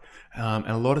arc. And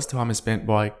a lot of time is spent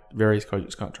by various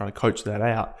coaches kind of trying to coach that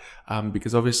out,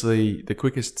 because obviously the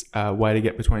quickest way to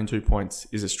get between 2 points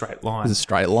is a straight line. It's a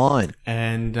straight line.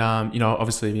 And you know,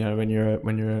 obviously, you know, when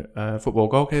you're a football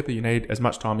goalkeeper, you need as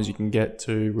much time as you can get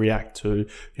to react to, you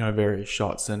know, various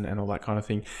shots and all that kind of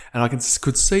thing. And I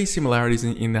could see similarities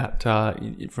in that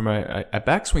from a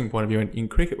backswing point of view in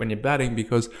cricket when you're batting,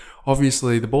 because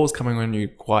obviously the ball's coming on you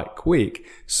quite quick.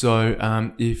 So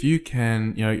if you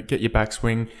can, you know, get your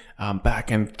backswing back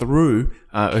and through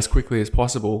as quickly as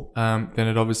possible, then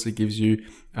it obviously gives you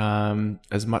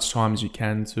as much time as you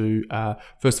can to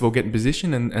first of all get in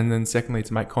position and then secondly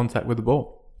to make contact with the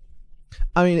ball.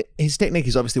 I mean, his technique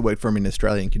has obviously worked for him in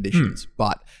Australian conditions,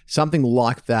 but something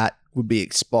like that would be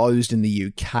exposed in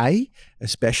the UK,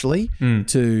 especially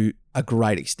to a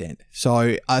great extent.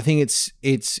 So I think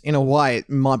it's in a way it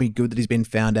might be good that he's been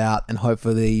found out, and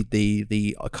hopefully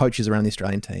the coaches around the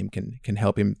Australian team can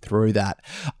help him through that.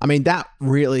 I mean, that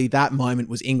moment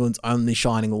was England's only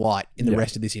shining light in the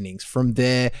rest of this innings. From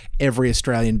there, every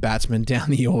Australian batsman down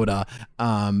the order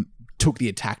took the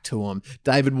attack to him.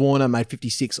 David Warner made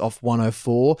 56 off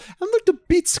 104 and looked a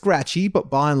bit scratchy, but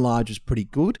by and large was pretty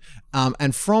good.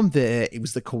 And from there, it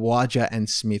was the Khawaja and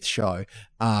Smith show.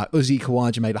 Uzi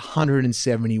Khawaja made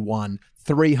 171,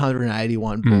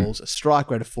 381 balls, a strike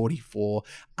rate of 44,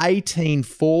 18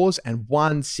 fours and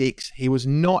 1 6. He was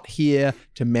not here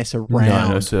to mess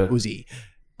around, Uzi.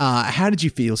 How did you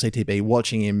feel, CTB,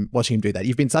 watching him do that?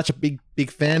 You've been such a big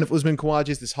fan of Usman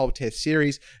Khawaja's this whole Test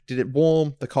series. Did it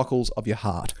warm the cockles of your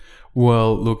heart?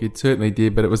 Well, look, it certainly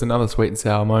did, but it was another sweet and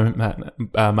sour moment, mate,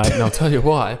 and I'll tell you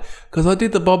why. Because I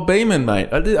did the Bob Beamon, mate.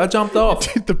 I jumped off.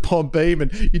 You did the Bob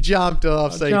Beamon. You jumped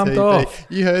off, CTB. Jumped off.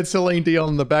 You heard Celine Dion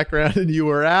in the background and you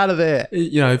were out of there.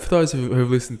 You know, for those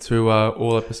who've listened to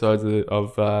all episodes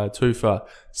of Tufa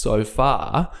so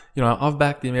far, you know, I've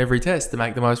backed him every test to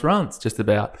make the most runs, just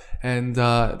about. And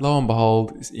lo and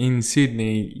behold, in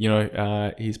Sydney, you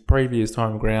know, his previous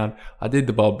home ground, I did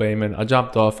the Bob Beamon. I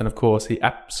jumped off, and of course, he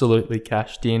absolutely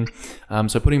cashed in.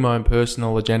 So putting my own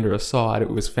personal agenda aside, it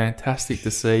was fantastic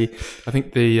to see. I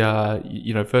think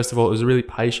you know, first of all, it was a really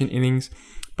patient innings,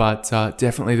 but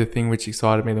definitely the thing which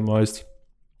excited me the most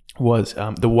was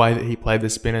the way that he played the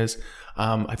spinners.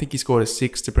 I think he scored a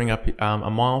 6 to bring up a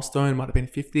milestone. Might have been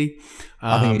 50.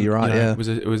 I think you're right. Yeah,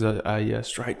 it was a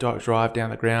straight drive down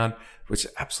the ground, which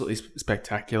is absolutely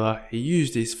spectacular. He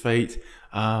used his feet,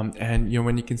 and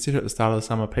when you consider at the start of the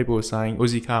summer, people were saying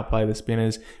Uzi can't play the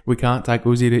spinners. We can't take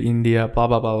Uzi to India. Blah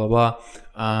blah blah blah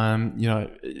blah.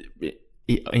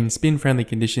 In spin-friendly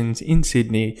conditions in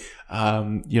Sydney,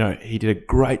 he did a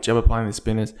great job of playing the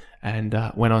spinners and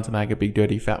went on to make a big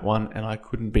dirty fat one, and I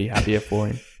couldn't be happier for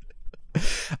him.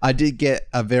 I did get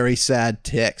a very sad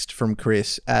text from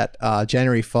Chris at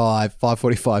January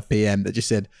 5:45 p.m. that just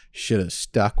said, should have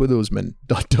stuck with Usman, ...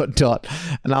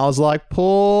 And I was like,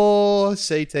 poor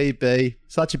CTB.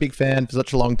 Such a big fan for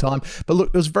such a long time. But look,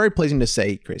 it was very pleasing to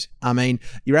see, Chris. I mean,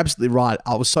 you're absolutely right.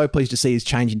 I was so pleased to see his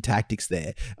change in tactics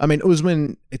there. I mean,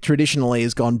 Usman traditionally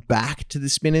has gone back to the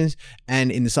spinners,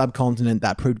 and in the subcontinent,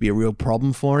 that proved to be a real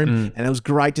problem for him. And it was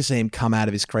great to see him come out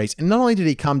of his crease. And not only did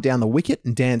he come down the wicket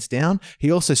and dance down,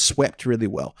 he also swept really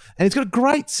well. And he's got a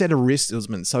great set of wrists,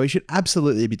 Usman, so he should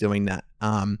absolutely be doing that.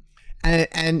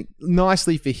 And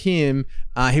nicely for him,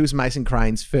 he was Mason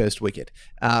Crane's first wicket.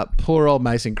 Poor old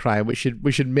Mason Crane. We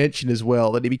should mention as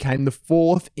well that he became the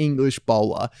 4th English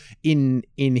bowler in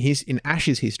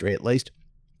Ashes history, at least,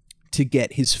 to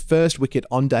get his first wicket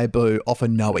on debut off a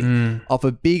Noe, off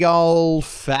a big old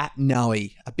fat Noe,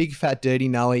 a big fat dirty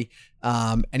Noe,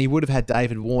 and he would have had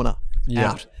David Warner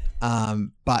out.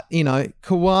 But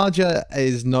Khawaja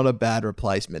is not a bad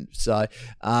replacement. So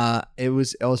I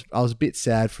was a bit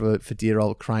sad for dear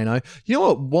old Crano. You know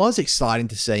what was exciting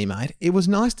to see, mate? It was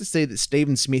nice to see that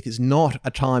Stephen Smith is not a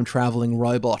time traveling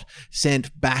robot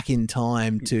sent back in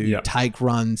time to take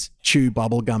runs, chew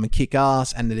bubblegum and kick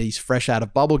ass, and that he's fresh out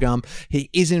of bubblegum. He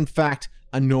is in fact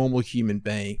a normal human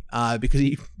being because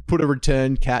he put a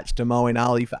return catch to Moeen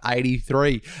Ali for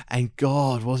 83, and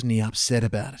God, wasn't he upset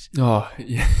about it? Oh,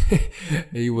 yeah.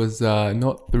 He was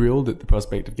not thrilled at the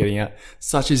prospect of getting out,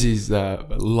 such as his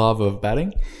love of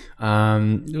batting.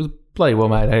 It was bloody well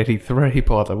made 83,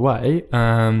 by the way.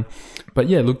 But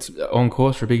yeah, looked on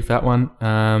course for a big fat one,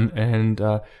 and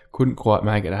couldn't quite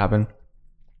make it happen.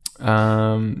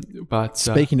 But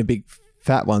speaking of big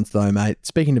fat ones, though, mate.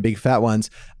 Speaking of big fat ones,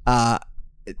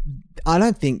 I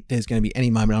don't think there's going to be any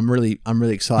moment. I'm really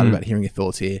excited about hearing your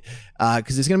thoughts here,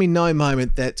 because there's going to be no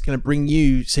moment that's going to bring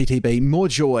you, CTB, more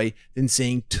joy than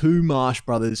seeing 2 Marsh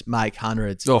brothers make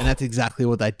hundreds, and that's exactly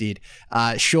what they did.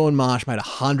 Sean Marsh made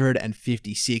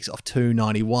 156 off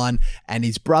 291, and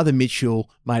his brother Mitchell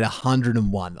made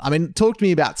 101. I mean, talk to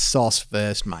me about Sauce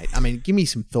first, mate. I mean, give me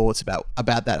some thoughts about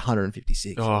that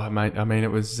 156. Oh, mate. I mean,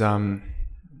 it was a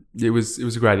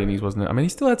great innings, wasn't it? I mean, he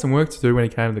still had some work to do when he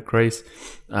came to the crease.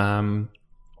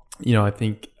 I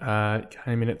think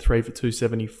came in at 3 for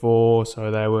 274,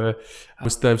 so they were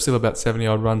still about 70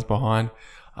 odd runs behind.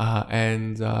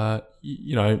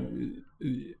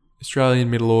 Australian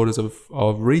middle orders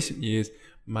of recent years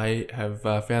may have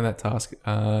found that task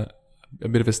a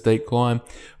bit of a steep climb,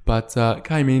 but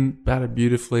came in, batted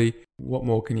beautifully. What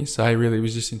more can you say? Really, it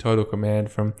was just in total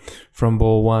command from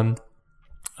ball one.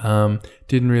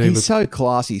 Didn't really. He's so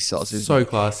classy, Sauce. So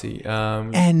classy.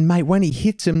 And mate, when he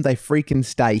hits them, they freaking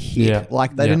stay hit. Yeah,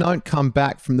 like they don't come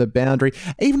back from the boundary.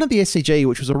 Even at the SCG,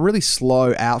 which was a really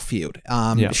slow outfield,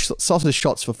 Sauce's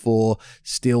shots for 4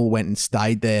 still went and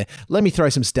stayed there. Let me throw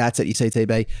some stats at you,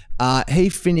 CTB. He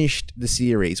finished the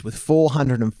series with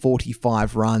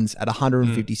 445 runs at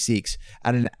 156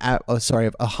 at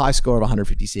a high score of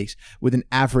 156 with an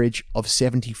average of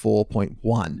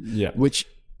 74.1. Yeah, which.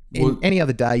 Any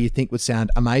other day you'd think would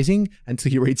sound amazing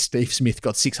until you read Steve Smith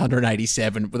got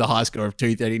 687 with a high score of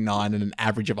 239 and an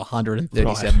average of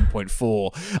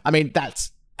 137.4. Right. I mean,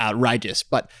 that's outrageous.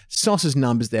 But Sauce's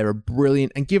numbers there are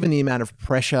brilliant. And given the amount of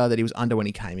pressure that he was under when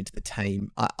he came into the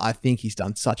team, I think he's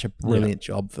done such a brilliant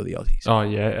job for the Aussies. Oh,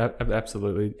 yeah,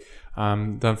 absolutely.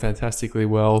 Done fantastically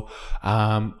well.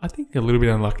 I think a little bit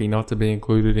unlucky not to be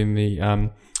included in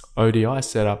the ODI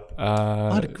setup.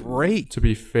 I'd agree. To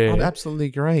be fair, I'd absolutely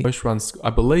agree. I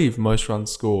believe most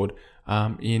runs scored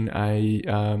in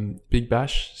a Big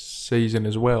Bash season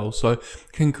as well. So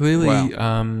can clearly, play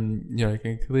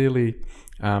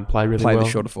really well. The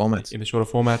shorter formats. In the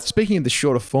shorter formats. Speaking of the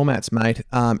shorter formats, mate,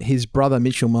 his brother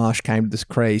Mitchell Marsh came to this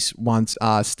crease once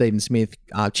Stephen Smith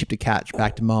chipped a catch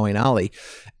back to Moeen Ali,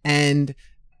 and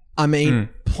I mean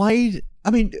it played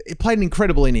an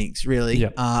incredible innings, really.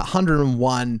 Yep.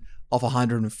 101 off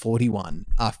 141,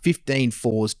 15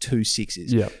 fours, 2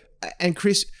 sixes. Yep. And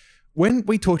Chris, when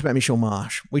we talked about Mitchell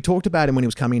Marsh, we talked about him when he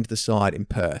was coming into the side in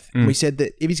Perth. And we said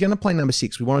that if he's going to play number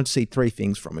 6, we wanted to see 3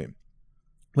 things from him.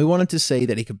 We wanted to see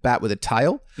that he could bat with a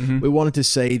tail. We wanted to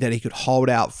see that he could hold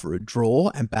out for a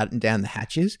draw and batten down the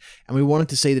hatches. And we wanted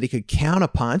to see that he could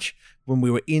counterpunch when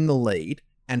we were in the lead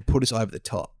and put us over the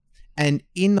top. And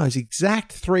in those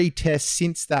exact 3 tests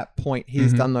since that point, he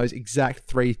has done those exact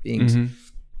 3 things.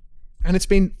 And it's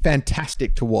been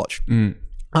fantastic to watch.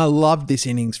 I loved this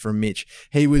innings from Mitch.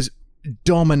 He was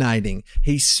dominating.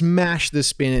 He smashed the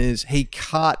spinners. He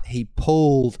cut, he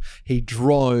pulled, he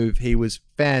drove. He was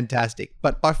fantastic.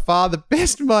 But by far the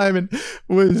best moment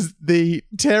was the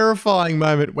terrifying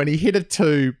moment when he hit a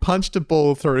 2, punched a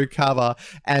ball through cover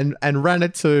and ran a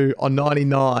 2 on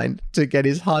 99 to get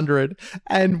his 100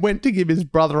 and went to give his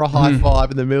brother a high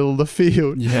five in the middle of the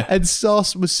field. Yeah. And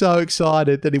Sauce was so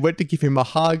excited that he went to give him a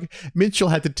hug. Mitchell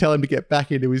had to tell him to get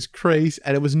back into his crease,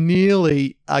 and it was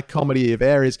nearly a comedy of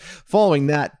errors. Following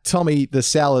that, Tommy the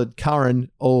Salad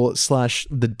Curran /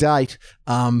 the Date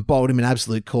bowled him an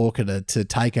absolute corker to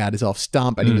take out his off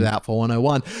stump, and he was out for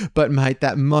 101. But mate,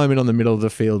 that moment on the middle of the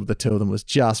field with the two of them was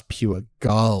just pure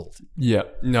gold. Yeah,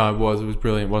 no, it was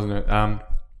brilliant, wasn't it?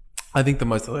 I think the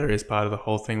most hilarious part of the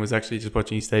whole thing was actually just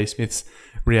watching Steve Smith's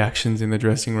reactions in the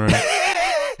dressing room.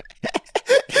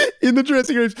 In the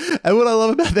dressing rooms. And what I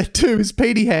love about that too is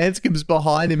Petey Hanscom's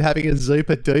behind him having a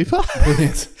Zupa Duper.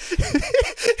 Brilliant.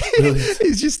 Brilliant.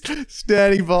 He's just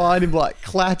standing behind him, like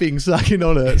clapping, sucking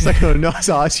on a nice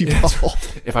icy bowl.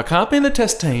 If I can't be in the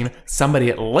test team, somebody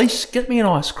at least get me an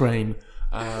ice cream.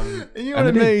 You know what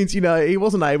it means? You know, he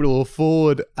wasn't able to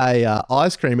afford a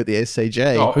ice cream at the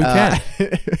SCG. Oh, who can?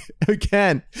 Who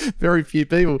can? Very few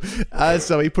people.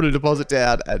 So he put a deposit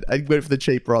down and went for the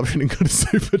cheaper option and got a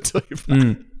Super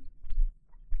Duper.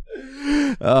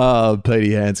 Oh, Petey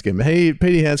Hanscom.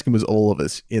 Petey Hanscom was all of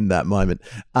us in that moment.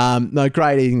 No,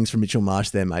 great innings from Mitchell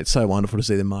Marsh there, mate. So wonderful to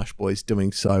see the Marsh boys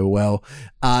doing so well.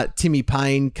 Timmy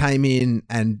Payne came in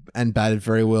and batted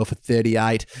very well for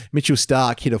 38. Mitchell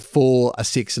Starc hit a 4, a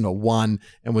 6 and a 1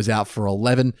 and was out for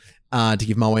 11 to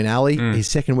give Moeen Ali his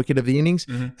second wicket of the innings.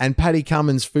 And Paddy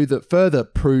Cummins further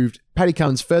proved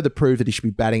that he should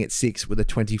be batting at 6 with a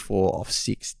 24 off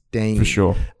 16. For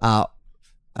sure.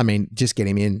 I mean, just get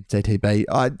him in, CTB.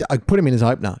 I put him in as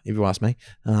opener, if you ask me.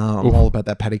 I'm all about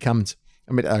that Paddy Cummins.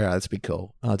 I mean, all right, that's a bit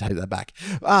cool. I'll take that back.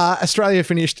 Australia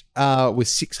finished with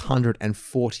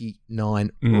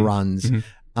 649 runs.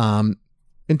 In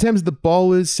terms of the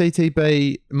bowlers,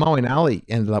 CTB, Moeen Ali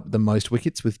ended up with the most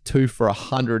wickets with 2 for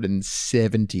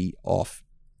 170 off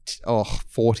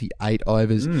 48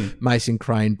 overs. Mason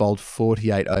Crane bowled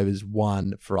 48 overs,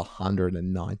 1 for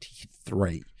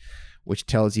 193. Which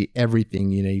tells you everything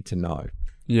you need to know.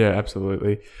 Yeah,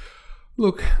 absolutely.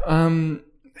 Look, I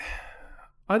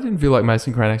didn't feel like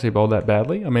Mason Crane actually bowled that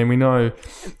badly. I mean, we know,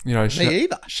 Me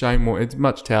either. Shane Warne, it's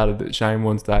much touted that Shane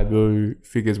Warne's debut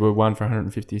figures were 1 for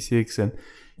 156, and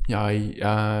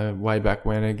way back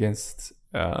when against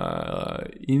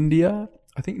India,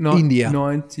 I think India.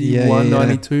 91,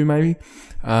 92 maybe.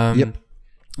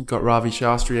 Got Ravi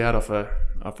Shastri out off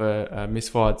a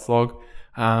misfired slog.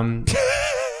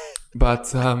 But,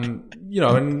 sometimes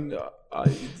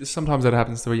that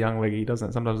happens to a young leggy, doesn't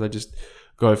it? Sometimes they just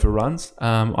go for runs.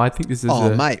 I think this is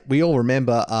mate, we all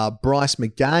remember Bryce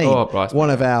McGain, one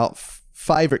of our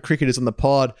favourite cricketers on the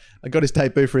pod. I got his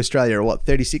debut for Australia at,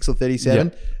 36 or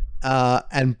 37? Yep.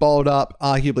 And bowled up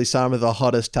arguably some of the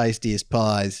hottest, tastiest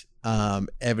pies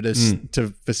evidence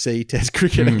for C Test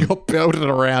cricket and got belted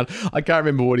around. I can't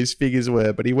remember what his figures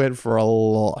were, but he went for a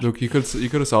lot. Look, you could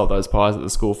have sold those pies at the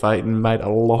school fete and made a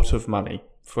lot of money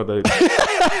for the...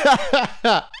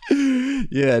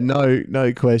 Yeah,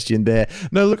 no question there.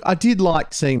 No, look, I did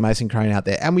like seeing Mason Crane out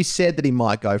there, and we said that he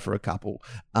might go for a couple,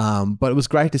 but it was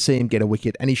great to see him get a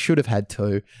wicket, and he should have had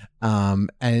 2.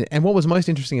 And what was most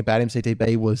interesting about him,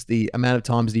 CTB, was the amount of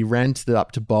times that he ran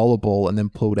up to bowl a ball and then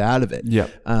pulled out of it. Yeah.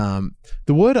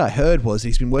 The word I heard was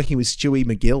he's been working with Stewie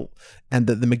McGill, and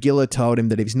that the McGiller told him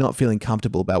that if he's not feeling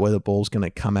comfortable about where the ball's going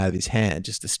to come out of his hand,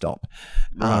 just to stop.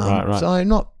 Right. So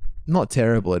not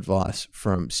terrible advice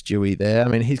from Stewie there. I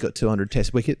mean, he's got 200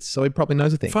 test wickets, so he probably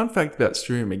knows a thing. Fun fact about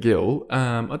Stewie McGill,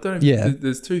 I don't know if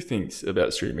there's 2 things about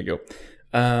Stewie McGill.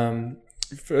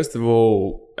 First of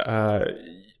all,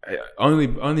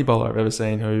 only bowler I've ever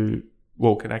seen who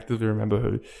can actively remember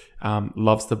who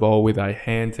loves to bowl with a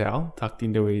hand towel tucked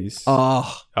into his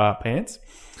pants.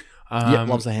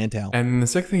 Loves a hand towel. And the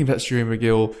second thing about Stewie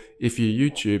McGill, if you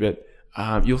YouTube it,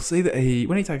 you'll see that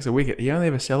when he takes a wicket, he only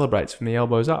ever celebrates from the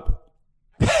elbows up.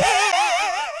 The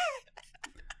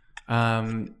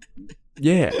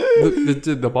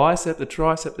bicep, the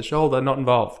tricep, the shoulder, not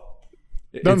involved.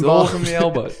 It's all from the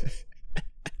elbows.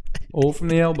 All from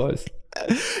the elbows.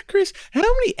 Chris, how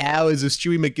many hours of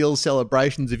Stewie McGill's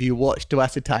celebrations have you watched to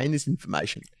ascertain this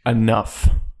information? Enough.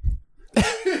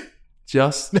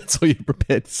 Just That's all you're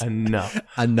prepared to say. enough.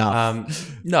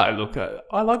 Enough. No, look,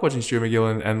 I like watching Stuart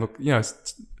McGill and look,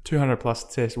 200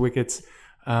 plus test wickets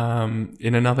in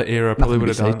another era probably would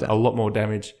have done a lot more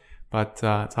damage. But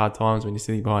it's hard times when you're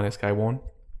sitting behind SK1.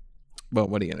 Well,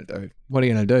 what are you going to do? What are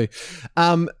you going to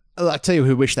do? I tell you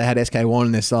who wish they had SK1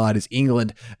 on their side is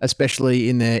England, especially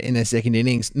in their second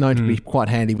innings, known to be quite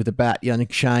handy with the bat.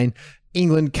 Yannick Shane.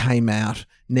 England came out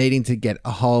needing to get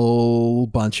a whole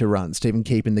bunch of runs to even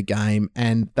keep in the game,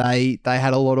 and they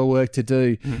had a lot of work to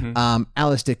do.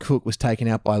 Alistair Cook was taken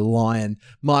out by Lyon.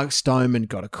 Mike Stoneman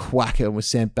got a quacker and was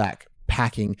sent back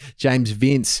packing. James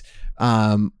Vince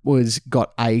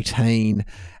got 18,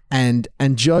 and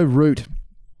Joe Root.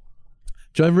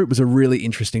 Joe Root was a really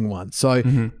interesting one.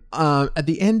 So at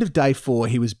the end of day 4,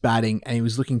 he was batting and he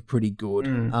was looking pretty good.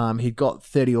 He'd got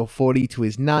 30 or 40 to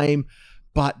his name,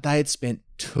 but they had spent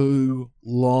 2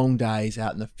 long days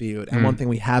out in the field. And one thing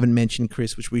we haven't mentioned,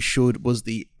 Chris, which we should, was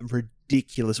the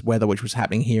ridiculous weather which was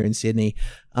happening here in Sydney.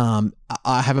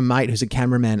 I have a mate who's a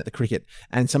cameraman at the cricket,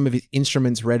 and some of his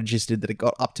instruments registered that it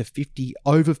got up to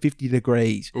over 50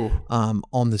 degrees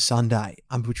on the Sunday,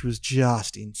 which was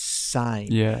just insane.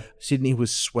 Yeah. Sydney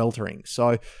was sweltering.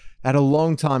 So they had a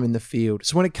long time in the field.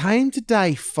 So when it came to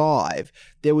day 5,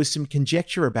 there was some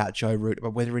conjecture about Joe Root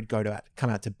about whether he'd come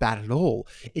out to bat at all.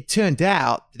 It turned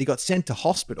out that he got sent to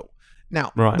hospital.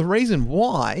 Now, the reason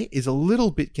why is a little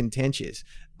bit contentious.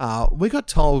 We got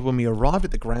told when we arrived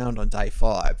at the ground on day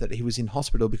 5 that he was in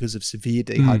hospital because of severe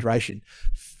dehydration.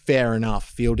 Fair enough,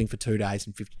 fielding for 2 days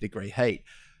in 50-degree heat.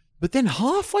 But then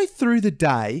halfway through the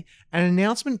day, an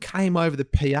announcement came over the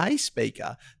PA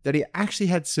speaker that he actually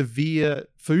had severe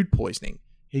food poisoning.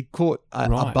 He'd caught a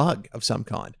bug of some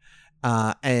kind,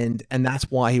 and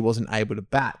that's why he wasn't able to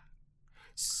bat.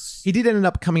 He did end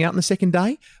up coming out on the second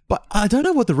day, but I don't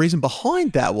know what the reason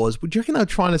behind that was. Would you reckon they were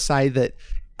trying to say that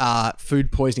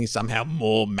food poisoning is somehow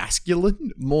more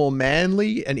masculine, more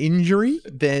manly an injury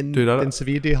than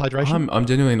severe dehydration? I'm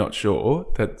genuinely not sure.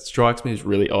 That strikes me as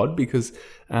really odd because,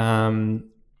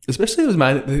 especially it was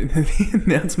made, the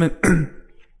announcement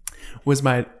was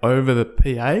made over the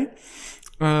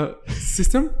PA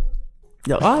system.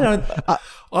 No, I don't.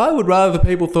 I would rather the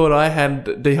people thought I had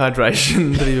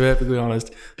dehydration, to be perfectly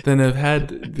honest, than have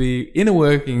had the inner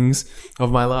workings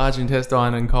of my large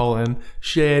intestine and colon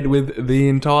shared with the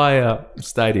entire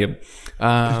stadium.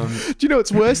 Do you know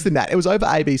what's worse than that? It was over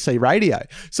ABC radio,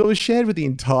 so it was shared with the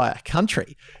entire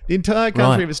country. The entire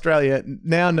country of Australia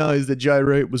now knows that Joe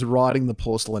Root was riding the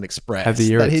Porcelain Express,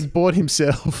 that he'd bought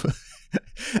himself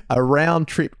a round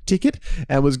trip ticket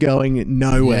and was going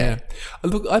nowhere. Yeah.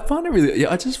 Look, I find it really,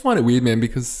 I just find it weird, man,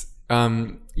 because,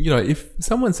 if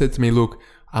someone said to me, look,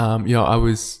 I've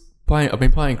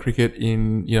been playing cricket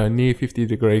in, near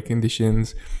 50-degree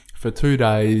conditions for 2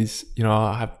 days,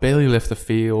 I have barely left the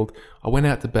field. I went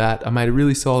out to bat. I made a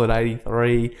really solid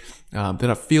 83. Then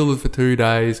I fielded for 2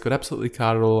 days, got absolutely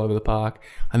carted all over the park.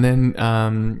 And then,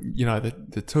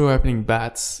 the 2 opening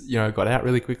bats, got out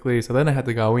really quickly. So then I had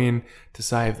to go in to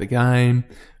save the game.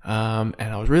 And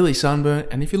I was really sunburnt.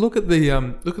 And if you look at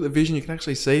the vision, you can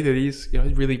actually see that he's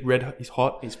really red. He's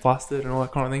hot. He's flustered and all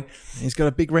that kind of thing. He's got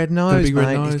a big red nose,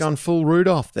 mate. He's gone full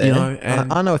Rudolph there.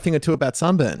 And I know a thing or two about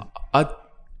sunburn.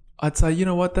 I'd say, you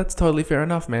know what? That's totally fair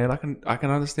enough, man. I can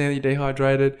understand you're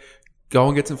dehydrated. Go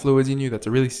and get some fluids in you. That's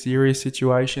a really serious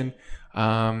situation,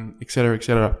 et cetera, et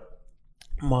cetera.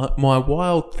 My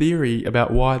wild theory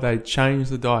about why they changed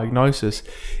the diagnosis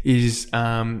is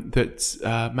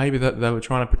that maybe that they were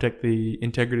trying to protect the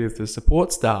integrity of the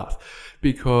support staff,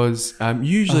 because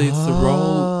usually it's the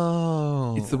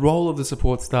role of the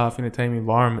support staff in a team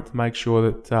environment to make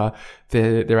sure that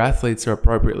their athletes are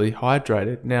appropriately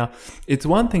hydrated. Now, it's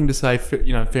one thing to say,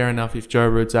 fair enough if Joe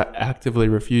Root's actively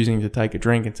refusing to take a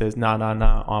drink and says, no,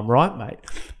 I'm right, mate.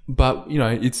 But,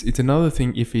 it's another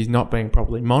thing if he's not being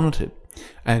properly monitored.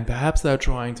 And perhaps they're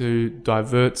trying to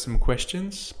divert some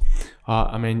questions.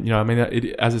 As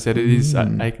I said, it is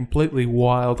a completely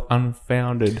wild,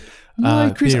 unfounded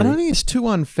No, Chris, theory. I don't think it's too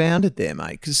unfounded there,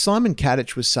 mate, because Simon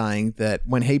Kadich was saying that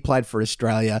when he played for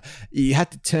Australia, you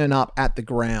had to turn up at the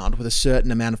ground with a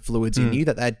certain amount of fluids in you,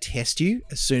 that they'd test you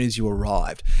as soon as you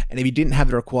arrived. And if you didn't have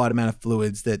the required amount of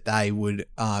fluids, that they would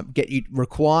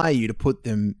require you to put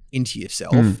them into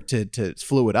yourself to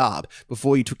fluid up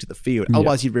before you took to the field.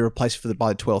 Otherwise, you'd be replaced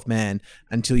by the 12th man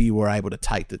until you were able to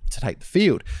take the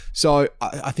field. So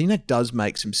I think that does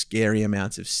make some scary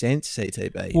amounts of sense,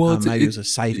 CTB. Well, maybe it was a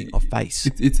saving of face.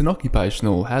 It's an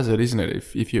occupational hazard, isn't it?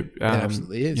 If you It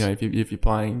absolutely is. if you're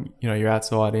playing, you're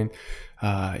outside in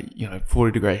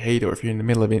 40-degree heat, or if you're in the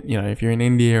middle of it, if you're in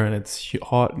India and it's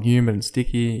hot and humid and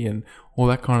sticky and all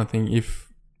that kind of thing, if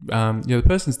the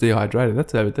person's dehydrated,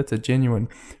 that's a genuine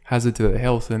hazard to their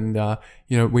health. And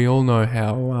we all know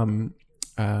how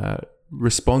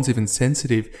responsive and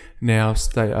sensitive now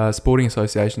sporting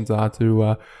associations are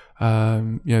to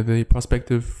the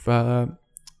prospect of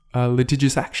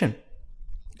litigious action.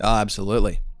 Oh,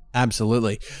 absolutely.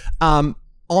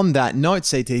 On that note,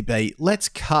 CTB, let's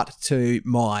cut to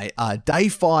my Day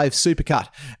 5 Supercut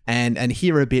and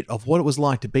hear a bit of what it was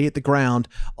like to be at the ground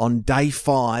on Day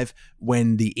 5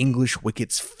 when the English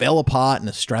wickets fell apart and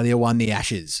Australia won the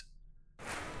Ashes.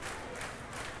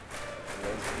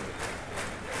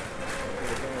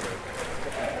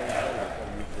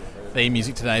 Theme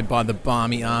music today by the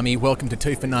Barmy Army. Welcome to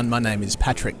Two for None. My name is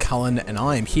Patrick Cullen and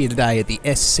I am here today at the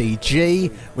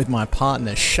SCG with my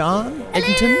partner Sean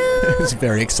Eglinton, who's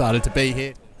very excited to be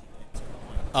here.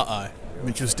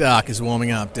 Mitchell Starc is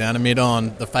warming up down to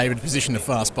mid-on, the favoured position of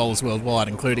fast bowlers worldwide,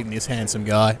 including this handsome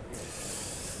guy.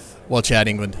 Watch out,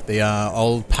 England. The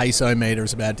old pace-o-meter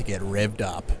is about to get revved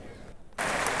up.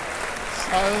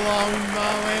 So long,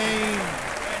 Moe.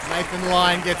 Nathan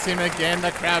Lyon gets him again.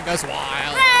 The crowd goes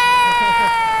wild.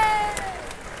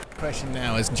 Question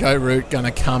now, is Joe Root going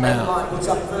to come out? Lyon puts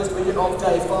up first wicket of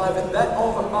Day 5 and that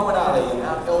of Mohammad Ali.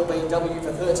 Out LBW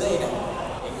for 13.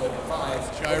 England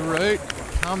 5. Joe Root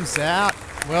comes out.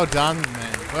 Well done,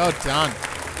 man. Well done.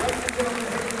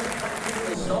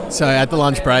 So at the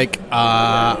lunch break,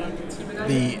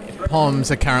 the Poms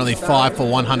are currently 5 for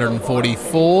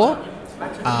 144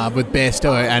 with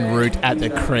Bairstow and Root at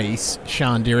the crease.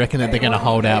 Sean, do you reckon that they're going to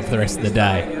hold out for the rest of the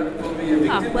day?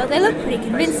 Oh, well, they look pretty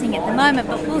convincing at the moment,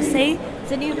 but we'll see.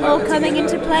 There's a new ball coming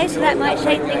into play, so that might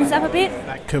shake things up a bit.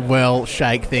 That could well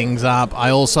shake things up. I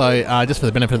also, just for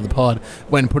the benefit of the pod,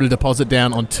 went and put a deposit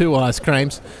down on 2 ice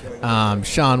creams.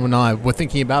 Sean and I were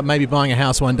thinking about maybe buying a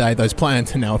house one day. Those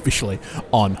plans are now officially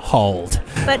on hold.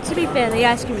 But to be fair, the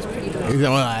ice cream is pretty good.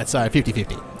 Well, that's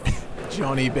 50-50.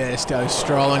 Johnny Bairstow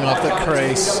strolling off the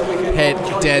crease, head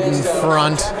dead in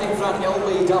front.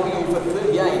 LBW for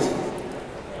 38.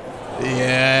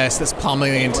 Yes, that's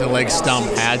pummeling into the leg stump.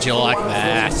 How'd you like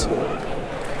that?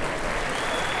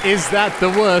 Is that the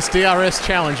worst DRS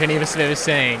challenge any of us have ever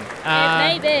seen? It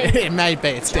may be. It may be.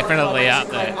 It's definitely up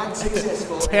there.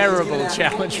 Terrible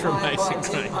challenge from Mason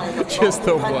Green. Just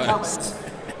the worst.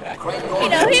 He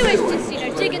was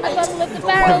just, digging the bottom of the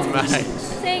barrel, Mate.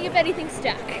 seeing if anything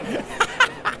stuck.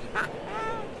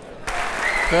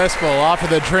 First ball after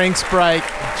the drinks break.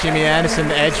 Jimmy Anderson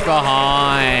edge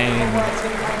behind.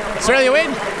 Australia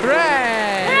win!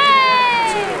 Hooray!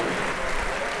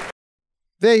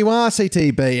 There you are,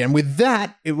 CTB. And with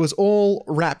that, it was all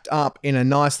wrapped up in a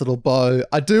nice little bow.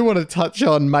 I do want to touch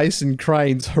on Mason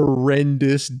Crane's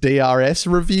horrendous DRS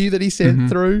review that he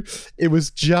sent through. It was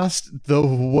just the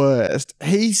worst.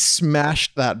 He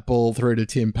smashed that ball through to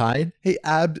Tim Payne. It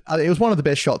was one of the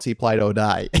best shots he played all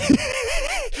day.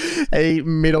 He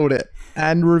middled it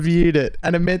and reviewed it.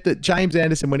 And it meant that James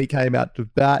Anderson, when he came out to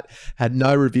bat, had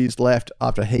no reviews left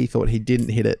after he thought he didn't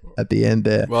hit it at the end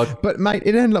there. Well, but, mate,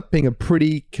 it ended up being a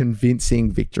pretty convincing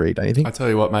victory, don't you think? I tell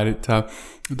you what, mate, it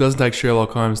doesn't take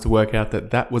Sherlock Holmes to work out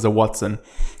that was a Watson.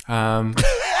 Not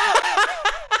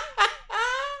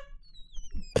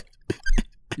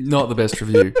the best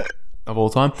review of all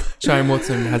time. Shane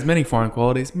Watson has many fine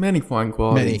qualities.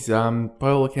 By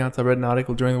all accounts, I read an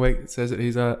article during the week that says that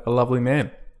he's a lovely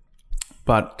man.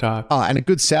 But and a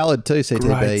good salad too,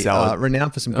 CTB. Great salad.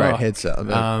 Renowned for some great head salad.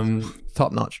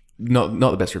 Top notch. Not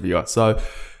the best reviewer. So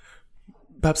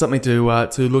perhaps something to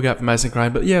look out for Mason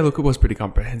Crane. But yeah, look, it was pretty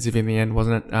comprehensive in the end,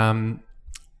 wasn't it?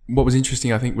 What was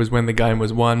interesting, I think, was when the game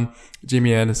was won,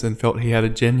 Jimmy Anderson felt he had a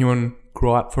genuine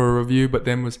gripe for a review, but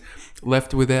then was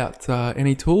left without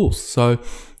any tools. So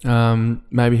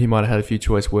maybe he might have had a few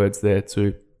choice words there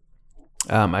to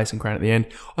Mason Crane at the end.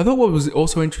 I thought what was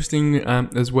also interesting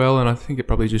as well, and I think it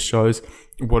probably just shows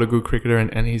what a good cricketer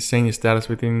and his senior status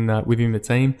within the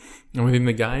team and within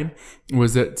the game,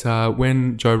 was that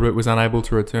when Joe Root was unable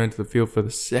to return to the field for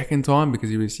the second time because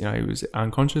he was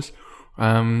unconscious,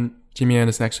 Jimmy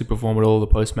Anderson actually performed all the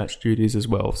post-match duties as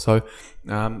well. So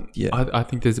I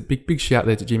think there's a big shout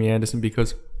there to Jimmy Anderson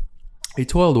because he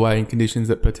toiled away in conditions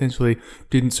that potentially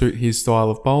didn't suit his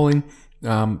style of bowling.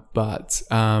 But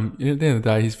at the end of the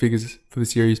day, his figures for the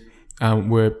series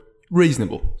were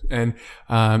reasonable. And,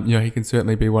 he can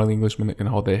certainly be one of the Englishmen that can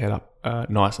hold their head up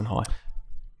nice and high.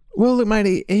 Well, look,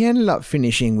 mate, he ended up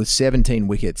finishing with 17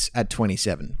 wickets at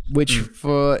 27, which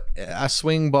for a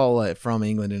swing bowler from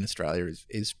England and Australia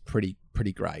is pretty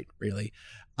great, really.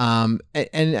 And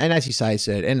as you say,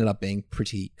 sir, it ended up being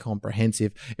pretty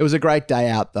comprehensive. It was a great day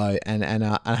out, though, and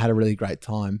I had a really great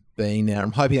time being there.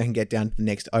 I'm hoping I can get down to the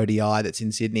next ODI that's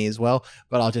in Sydney as well,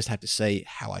 but I'll just have to see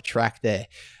how I track there.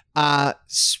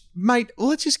 Mate,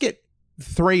 let's just get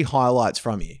 3 highlights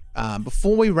from you.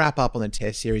 Before we wrap up on the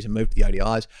Test series and move to the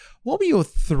ODIs, what were your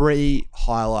 3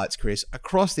 highlights, Chris,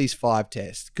 across these 5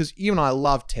 tests? Because you and I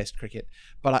love Test cricket,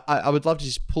 but I would love to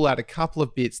just pull out a couple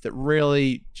of bits that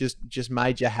really just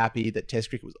made you happy that Test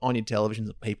cricket was on your televisions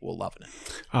and people were loving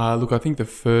it. Look, I think the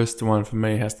first one for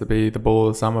me has to be the ball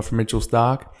of the summer from Mitchell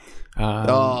Starc.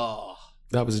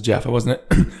 That was a Jaffa, wasn't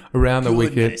it? Around the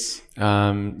wicket.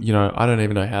 I don't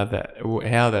even know how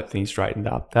that thing straightened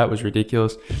up. That was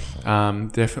ridiculous.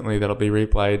 Definitely that'll be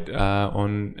replayed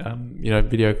on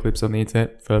video clips on the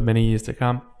internet for many years to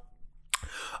come.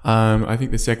 I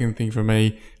think the second thing for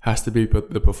me has to be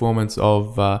the performance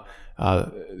of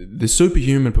the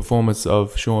superhuman performance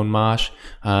of Shaun Marsh,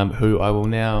 who I will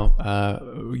now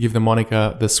give the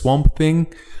moniker the Swamp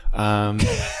Thing.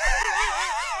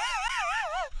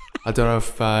 I don't know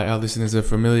if our listeners are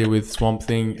familiar with Swamp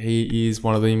Thing. He is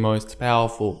one of the most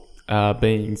powerful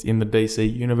beings in the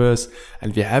DC universe.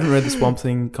 And if you haven't read the Swamp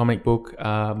Thing comic book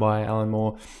by Alan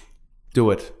Moore,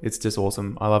 do it. It's just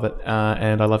awesome. I love it.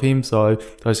 And I love him. So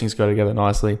those things go together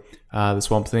nicely. The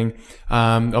Swamp Thing.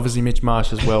 Obviously, Mitch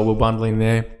Marsh as well. We'll bundle in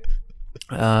there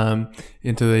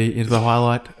into the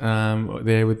highlight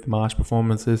there with the Marsh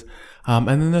performances. And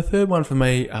then the third one for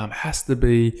me has to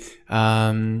be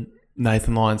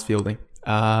Nathan Lyon's fielding.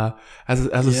 As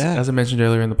I mentioned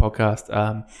earlier in the podcast,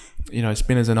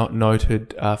 spinners are not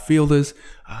noted fielders,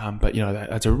 but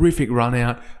a terrific run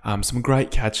out, some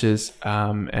great catches,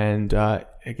 and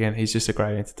again, he's just a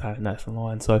great entertainer, Nathan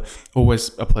Lyon. So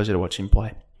always a pleasure to watch him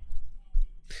play.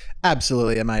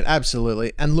 Absolutely, mate.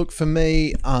 Absolutely. And look, for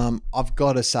me, I've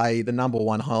got to say the number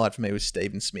one highlight for me was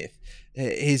Stephen Smith.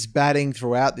 His batting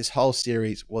throughout this whole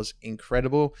series was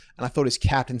incredible, and I thought his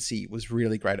captaincy was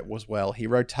really great as well. He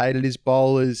rotated his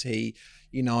bowlers. He,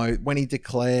 when he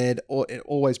declared, it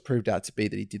always proved out to be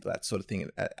that he did that sort of thing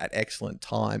at excellent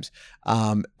times.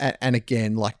 And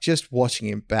again, like, just watching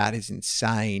him bat is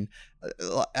insane.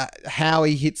 How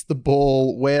he hits the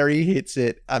ball, where he hits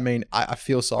it. I mean, I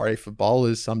feel sorry for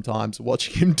bowlers sometimes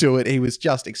watching him do it. He was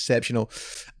just exceptional.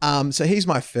 So here's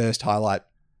my first highlight.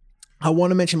 I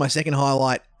want to mention my second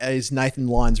highlight is Nathan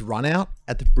Lyon's run out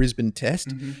at the Brisbane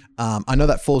Test. I know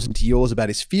that falls into yours about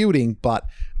his fielding, but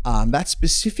that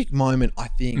specific moment, I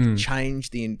think,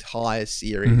 changed the entire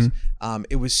series.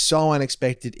 It was so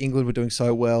unexpected. England were doing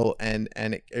so well, and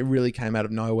it really came out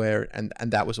of nowhere, and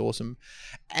that was awesome.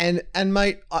 And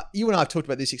mate, you and I have talked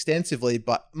about this extensively,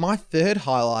 but my third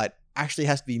highlight actually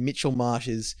has to be Mitchell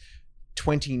Marsh's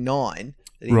 29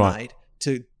 that he made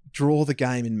to draw the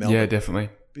game in Melbourne. Yeah, definitely.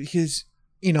 Because,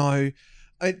 Tom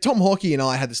Hawkey and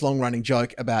I had this long-running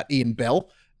joke about Ian Bell,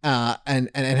 and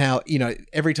how,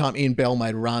 every time Ian Bell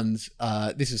made runs,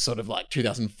 this is sort of like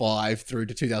 2005 through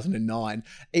to 2009,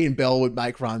 Ian Bell would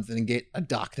make runs and then get a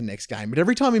duck the next game. But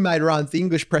every time he made runs, the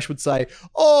English press would say,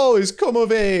 "Oh, he's come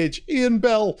of age, Ian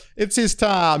Bell. It's his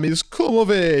time. He's come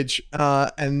of age."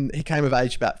 And he came of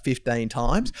age about 15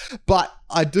 times. But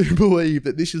I do believe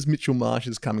that this is Mitchell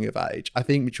Marsh's coming of age. I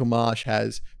think Mitchell Marsh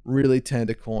has really turned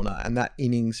a corner, and that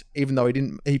innings, even though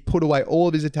he put away all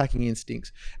of his attacking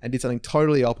instincts and did something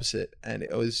totally opposite, and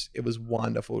it was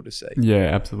wonderful to see. Yeah,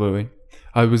 absolutely.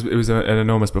 It was an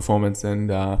enormous performance,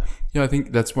 and I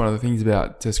think that's one of the things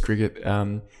about Test cricket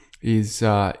is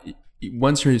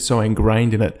once you're so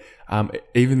ingrained in it,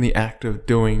 even the act of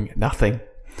doing nothing,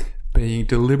 being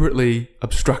deliberately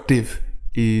obstructive,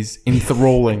 is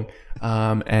enthralling.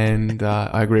 And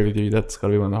I agree with you. That's got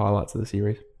to be one of the highlights of the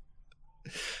series.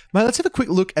 Mate, let's have a quick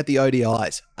look at the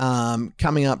ODIs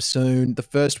coming up soon. The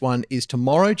first one is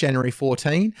tomorrow, January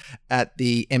 14, at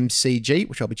the MCG,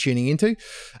 which I'll be tuning into.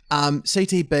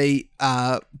 CTB,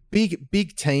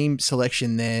 big team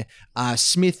selection there.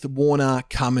 Smith, Warner,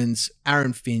 Cummins,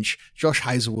 Aaron Finch, Josh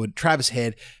Hazlewood, Travis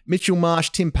Head, Mitchell Marsh,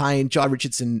 Tim Payne, Jai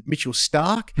Richardson, Mitchell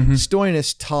Starc,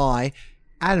 Stoinis, Ty,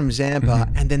 Adam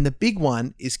Zampa, and then the big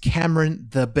one is Cameron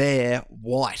the Bear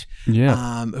White, who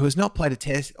has not played a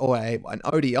test or an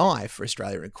ODI for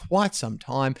Australia in quite some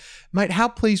time. Mate, how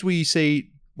pleased were you to see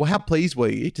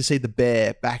the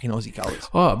Bear back in Aussie colours?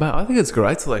 Oh, man, I think it's a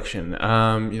great selection.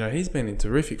 He's been in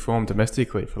terrific form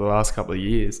domestically for the last couple of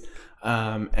years,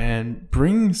 and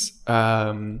brings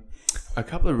a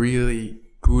couple of really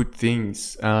good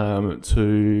things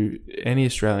to any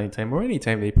Australian team or any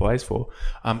team that he plays for.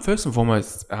 First and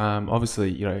foremost,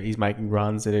 obviously, he's making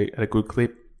runs at a good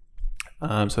clip.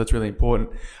 So that's really important.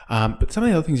 But some of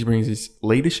the other things he brings is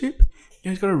leadership.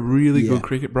 He's got a really good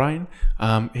cricket brain.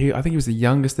 I think he was the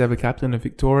youngest ever captain of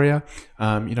Victoria.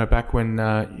 Back when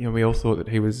we all thought that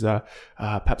he was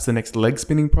perhaps the next leg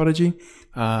spinning prodigy,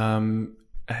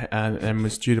 and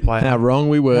was due to play. How wrong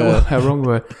we were. How wrong we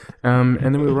were. And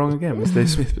then we were wrong again with Steve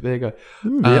Smith. But there you go.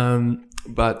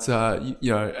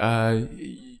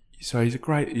 So he's a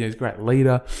great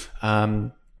leader.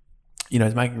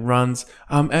 He's making runs.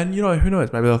 And who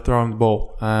knows? Maybe they'll throw him the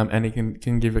ball. And he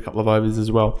can give a couple of overs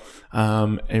as well.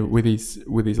 And with his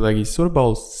leg, he sort of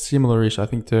bowls similar-ish, I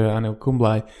think, to Anil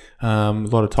Kumble. A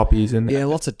lot of toppies and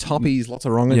lots of toppies, lots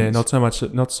of wrong. Yeah, not so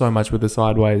much with the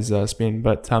sideways spin.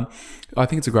 But I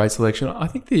think it's a great selection. I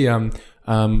think the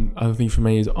other thing for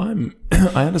me is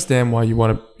I understand why you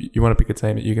want to pick a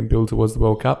team that you can build towards the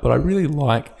World Cup, but I really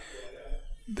like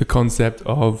the concept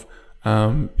of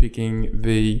picking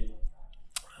the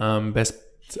best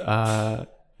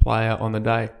player on the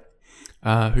day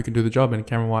who can do the job, and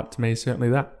Cameron White to me is certainly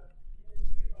that.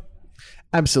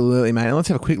 Absolutely, mate. And let's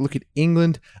have a quick look at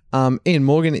England. Ian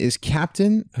Morgan is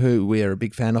captain, who we are a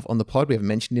big fan of on the pod. We haven't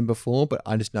mentioned him before, but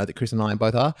I just know that Chris and I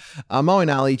both are.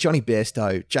 Moeen Ali, Johnny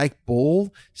Bairstow, Jake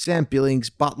Ball, Sam Billings,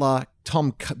 Butler,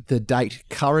 Tom the Date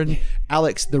Curran,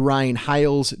 Alex the Rain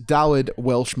Hales, Dawid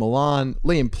Welsh Milan,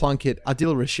 Liam Plunkett,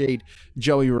 Adil Rashid,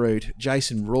 Joey Root,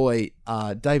 Jason Roy,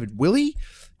 David Willey,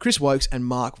 Chris Wokes, and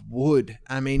Mark Wood.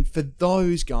 I mean, for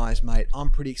those guys, mate, I'm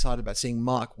pretty excited about seeing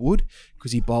Mark Wood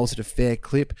because he bowls at a fair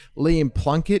clip. Liam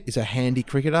Plunkett is a handy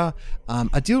cricketer.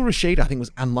 Adil Rashid, I think,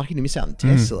 was unlucky to miss out in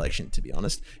Test selection, to be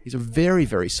honest. He's a very,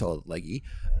 very solid leggy.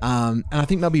 And I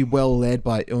think they'll be well led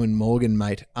by Ewan Morgan,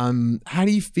 mate. How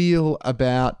do you feel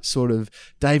about sort of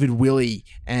David Willey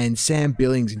and Sam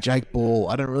Billings and Jake Ball?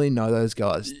 I don't really know those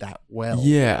guys that well.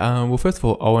 Yeah, well, first of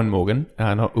all, Owen Morgan,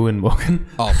 not Ewan Morgan.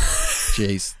 Oh,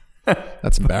 jeez.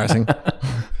 That's embarrassing.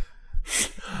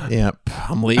 Yep,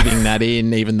 I'm leaving that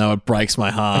in, even though it breaks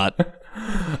my heart.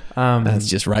 That's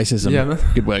just racism. Yeah.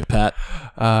 Good work, Pat.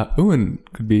 Ewan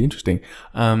could be interesting.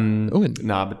 Ewan.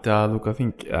 But look, I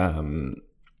think...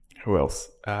 who else?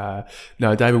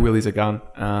 No, David Willey's a gun.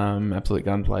 Absolute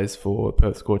gun, plays for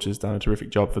Perth Scorchers. Done a terrific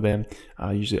job for them.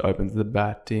 Usually opens the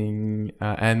batting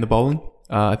and the bowling.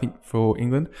 I think for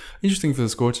England. Interesting for the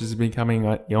Scorchers has been coming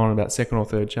on about second or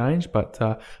third change, but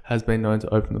has been known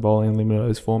to open the bowling in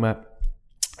Limito's format.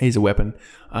 He's a weapon.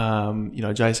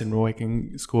 Jason Roy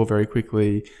can score very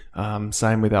quickly.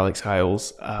 Same with Alex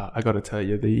Hales. I got to tell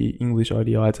you, the English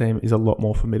ODI team is a lot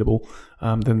more formidable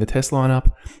than the Test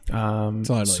lineup.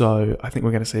 Totally. So I think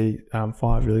we're going to see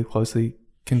 5 really closely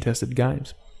contested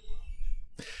games.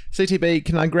 CTB,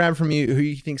 can I grab from you who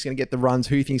you think's going to get the runs,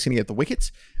 who you think's going to get the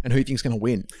wickets, and who you think's going to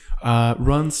win?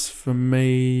 Runs for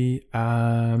me,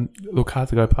 look, hard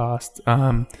to go past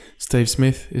Steve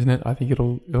Smith, isn't it? I think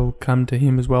it'll come to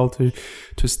him as well to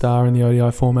star in the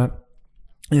ODI format.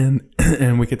 And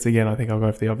wickets again, I think I'll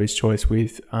go for the obvious choice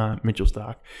with Mitchell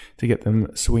Starc to get them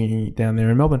swinging down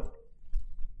there in Melbourne.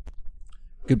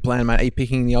 Good plan, mate. Are you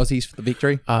picking the Aussies for the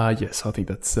victory? Yes, I think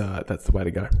that's the way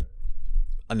to go.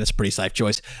 And that's a pretty safe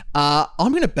choice. I'm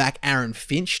going to back Aaron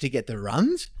Finch to get the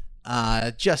runs,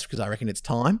 just because I reckon it's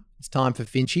time. It's time for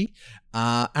Finchy.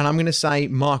 And I'm going to say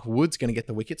Mark Wood's going to get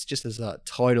the wickets, just as a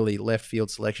totally left field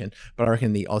selection. But I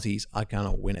reckon the Aussies are going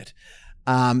to win it.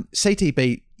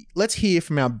 CTB, let's hear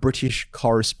from our British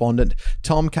correspondent,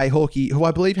 Tom K. Hawkey, who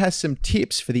I believe has some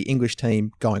tips for the English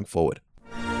team going forward.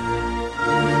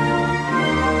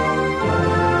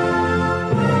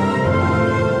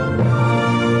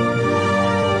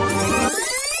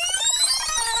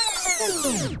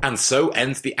 And so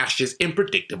ends the Ashes in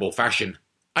predictable fashion.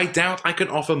 I doubt I can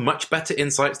offer much better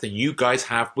insights than you guys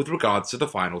have with regards to the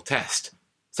final test.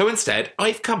 So instead,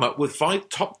 I've come up with 5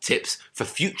 top tips for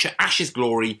future Ashes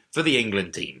glory for the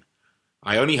England team.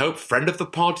 I only hope friend of the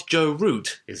pod Joe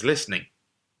Root is listening.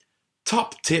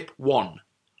 Top tip 1.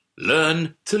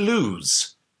 Learn to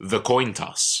lose. The coin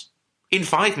toss. In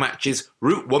 5 matches,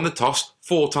 Root won the toss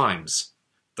 4 times.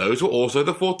 Those were also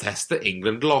the 4 tests that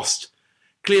England lost.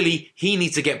 Clearly, he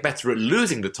needs to get better at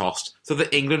losing the toss so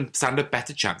that England stand a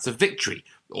better chance of victory,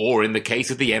 or in the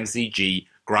case of the MCG,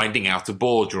 grinding out a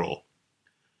ball draw.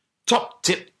 Top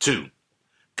tip 2.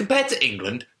 Compared to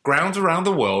England, grounds around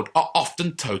the world are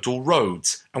often total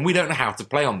roads, and we don't know how to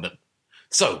play on them.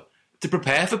 So, to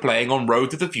prepare for playing on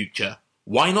roads of the future,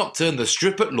 why not turn the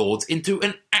strip at Lords into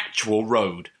an actual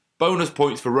road? Bonus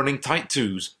points for running tight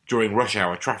twos during rush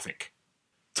hour traffic.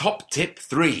 Top tip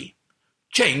 3.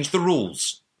 Change the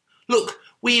rules. Look,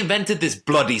 we invented this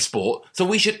bloody sport, so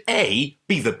we should A,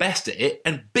 be the best at it,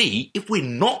 and B, if we're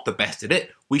not the best at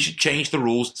it, we should change the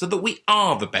rules so that we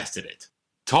are the best at it.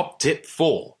 Top tip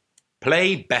 4.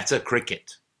 Play better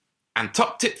cricket. And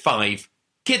top tip 5.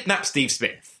 Kidnap Steve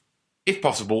Smith. If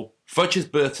possible, fudge his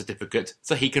birth certificate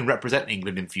so he can represent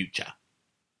England in future.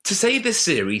 To say this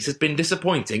series has been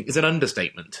disappointing is an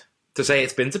understatement. To say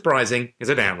it's been surprising is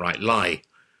a downright lie.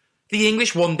 The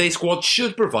English one-day squad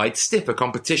should provide stiffer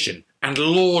competition, and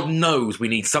Lord knows we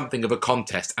need something of a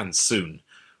contest, and soon.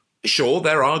 Sure,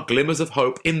 there are glimmers of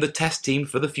hope in the Test team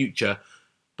for the future,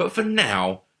 but for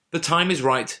now, the time is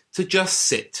right to just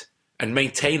sit and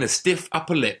maintain a stiff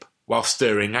upper lip while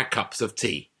stirring our cups of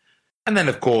tea. And then,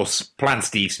 of course, plan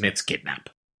Steve Smith's kidnap.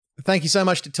 Thank you so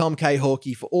much to Tom K.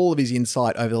 Hawkey for all of his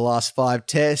insight over the last 5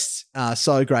 tests.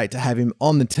 So great to have him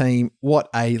on the team. What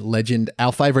a legend.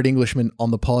 Our favourite Englishman on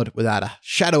the pod, without a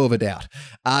shadow of a doubt.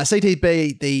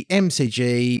 CTB, the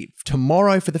MCG,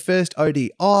 tomorrow for the first ODI.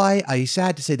 Are you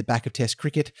sad to see the back of Test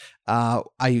cricket? Are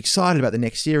you excited about the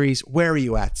next series? Where are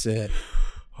you at, sir?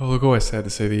 Oh, look, always sad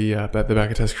to see the back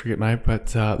of Test cricket, mate.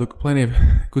 But look, plenty of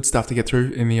good stuff to get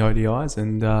through in the ODIs,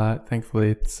 and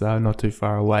thankfully it's not too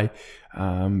far away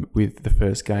with the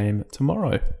first game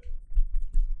tomorrow.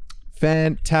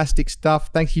 Fantastic stuff.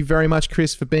 Thank you very much,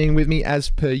 Chris, for being with me as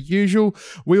per usual.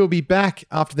 We will be back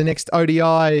after the next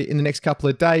ODI in the next couple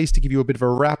of days to give you a bit of a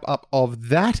wrap up of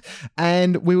that.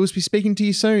 And we will be speaking to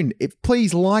you soon.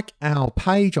 Please like our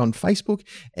page on Facebook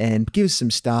and give us some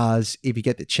stars if you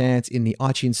get the chance in the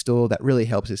iTunes store. That really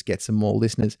helps us get some more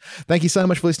listeners. Thank you so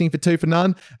much for listening for 2 for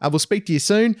None. We'll speak to you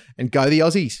soon, and go the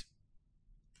Aussies.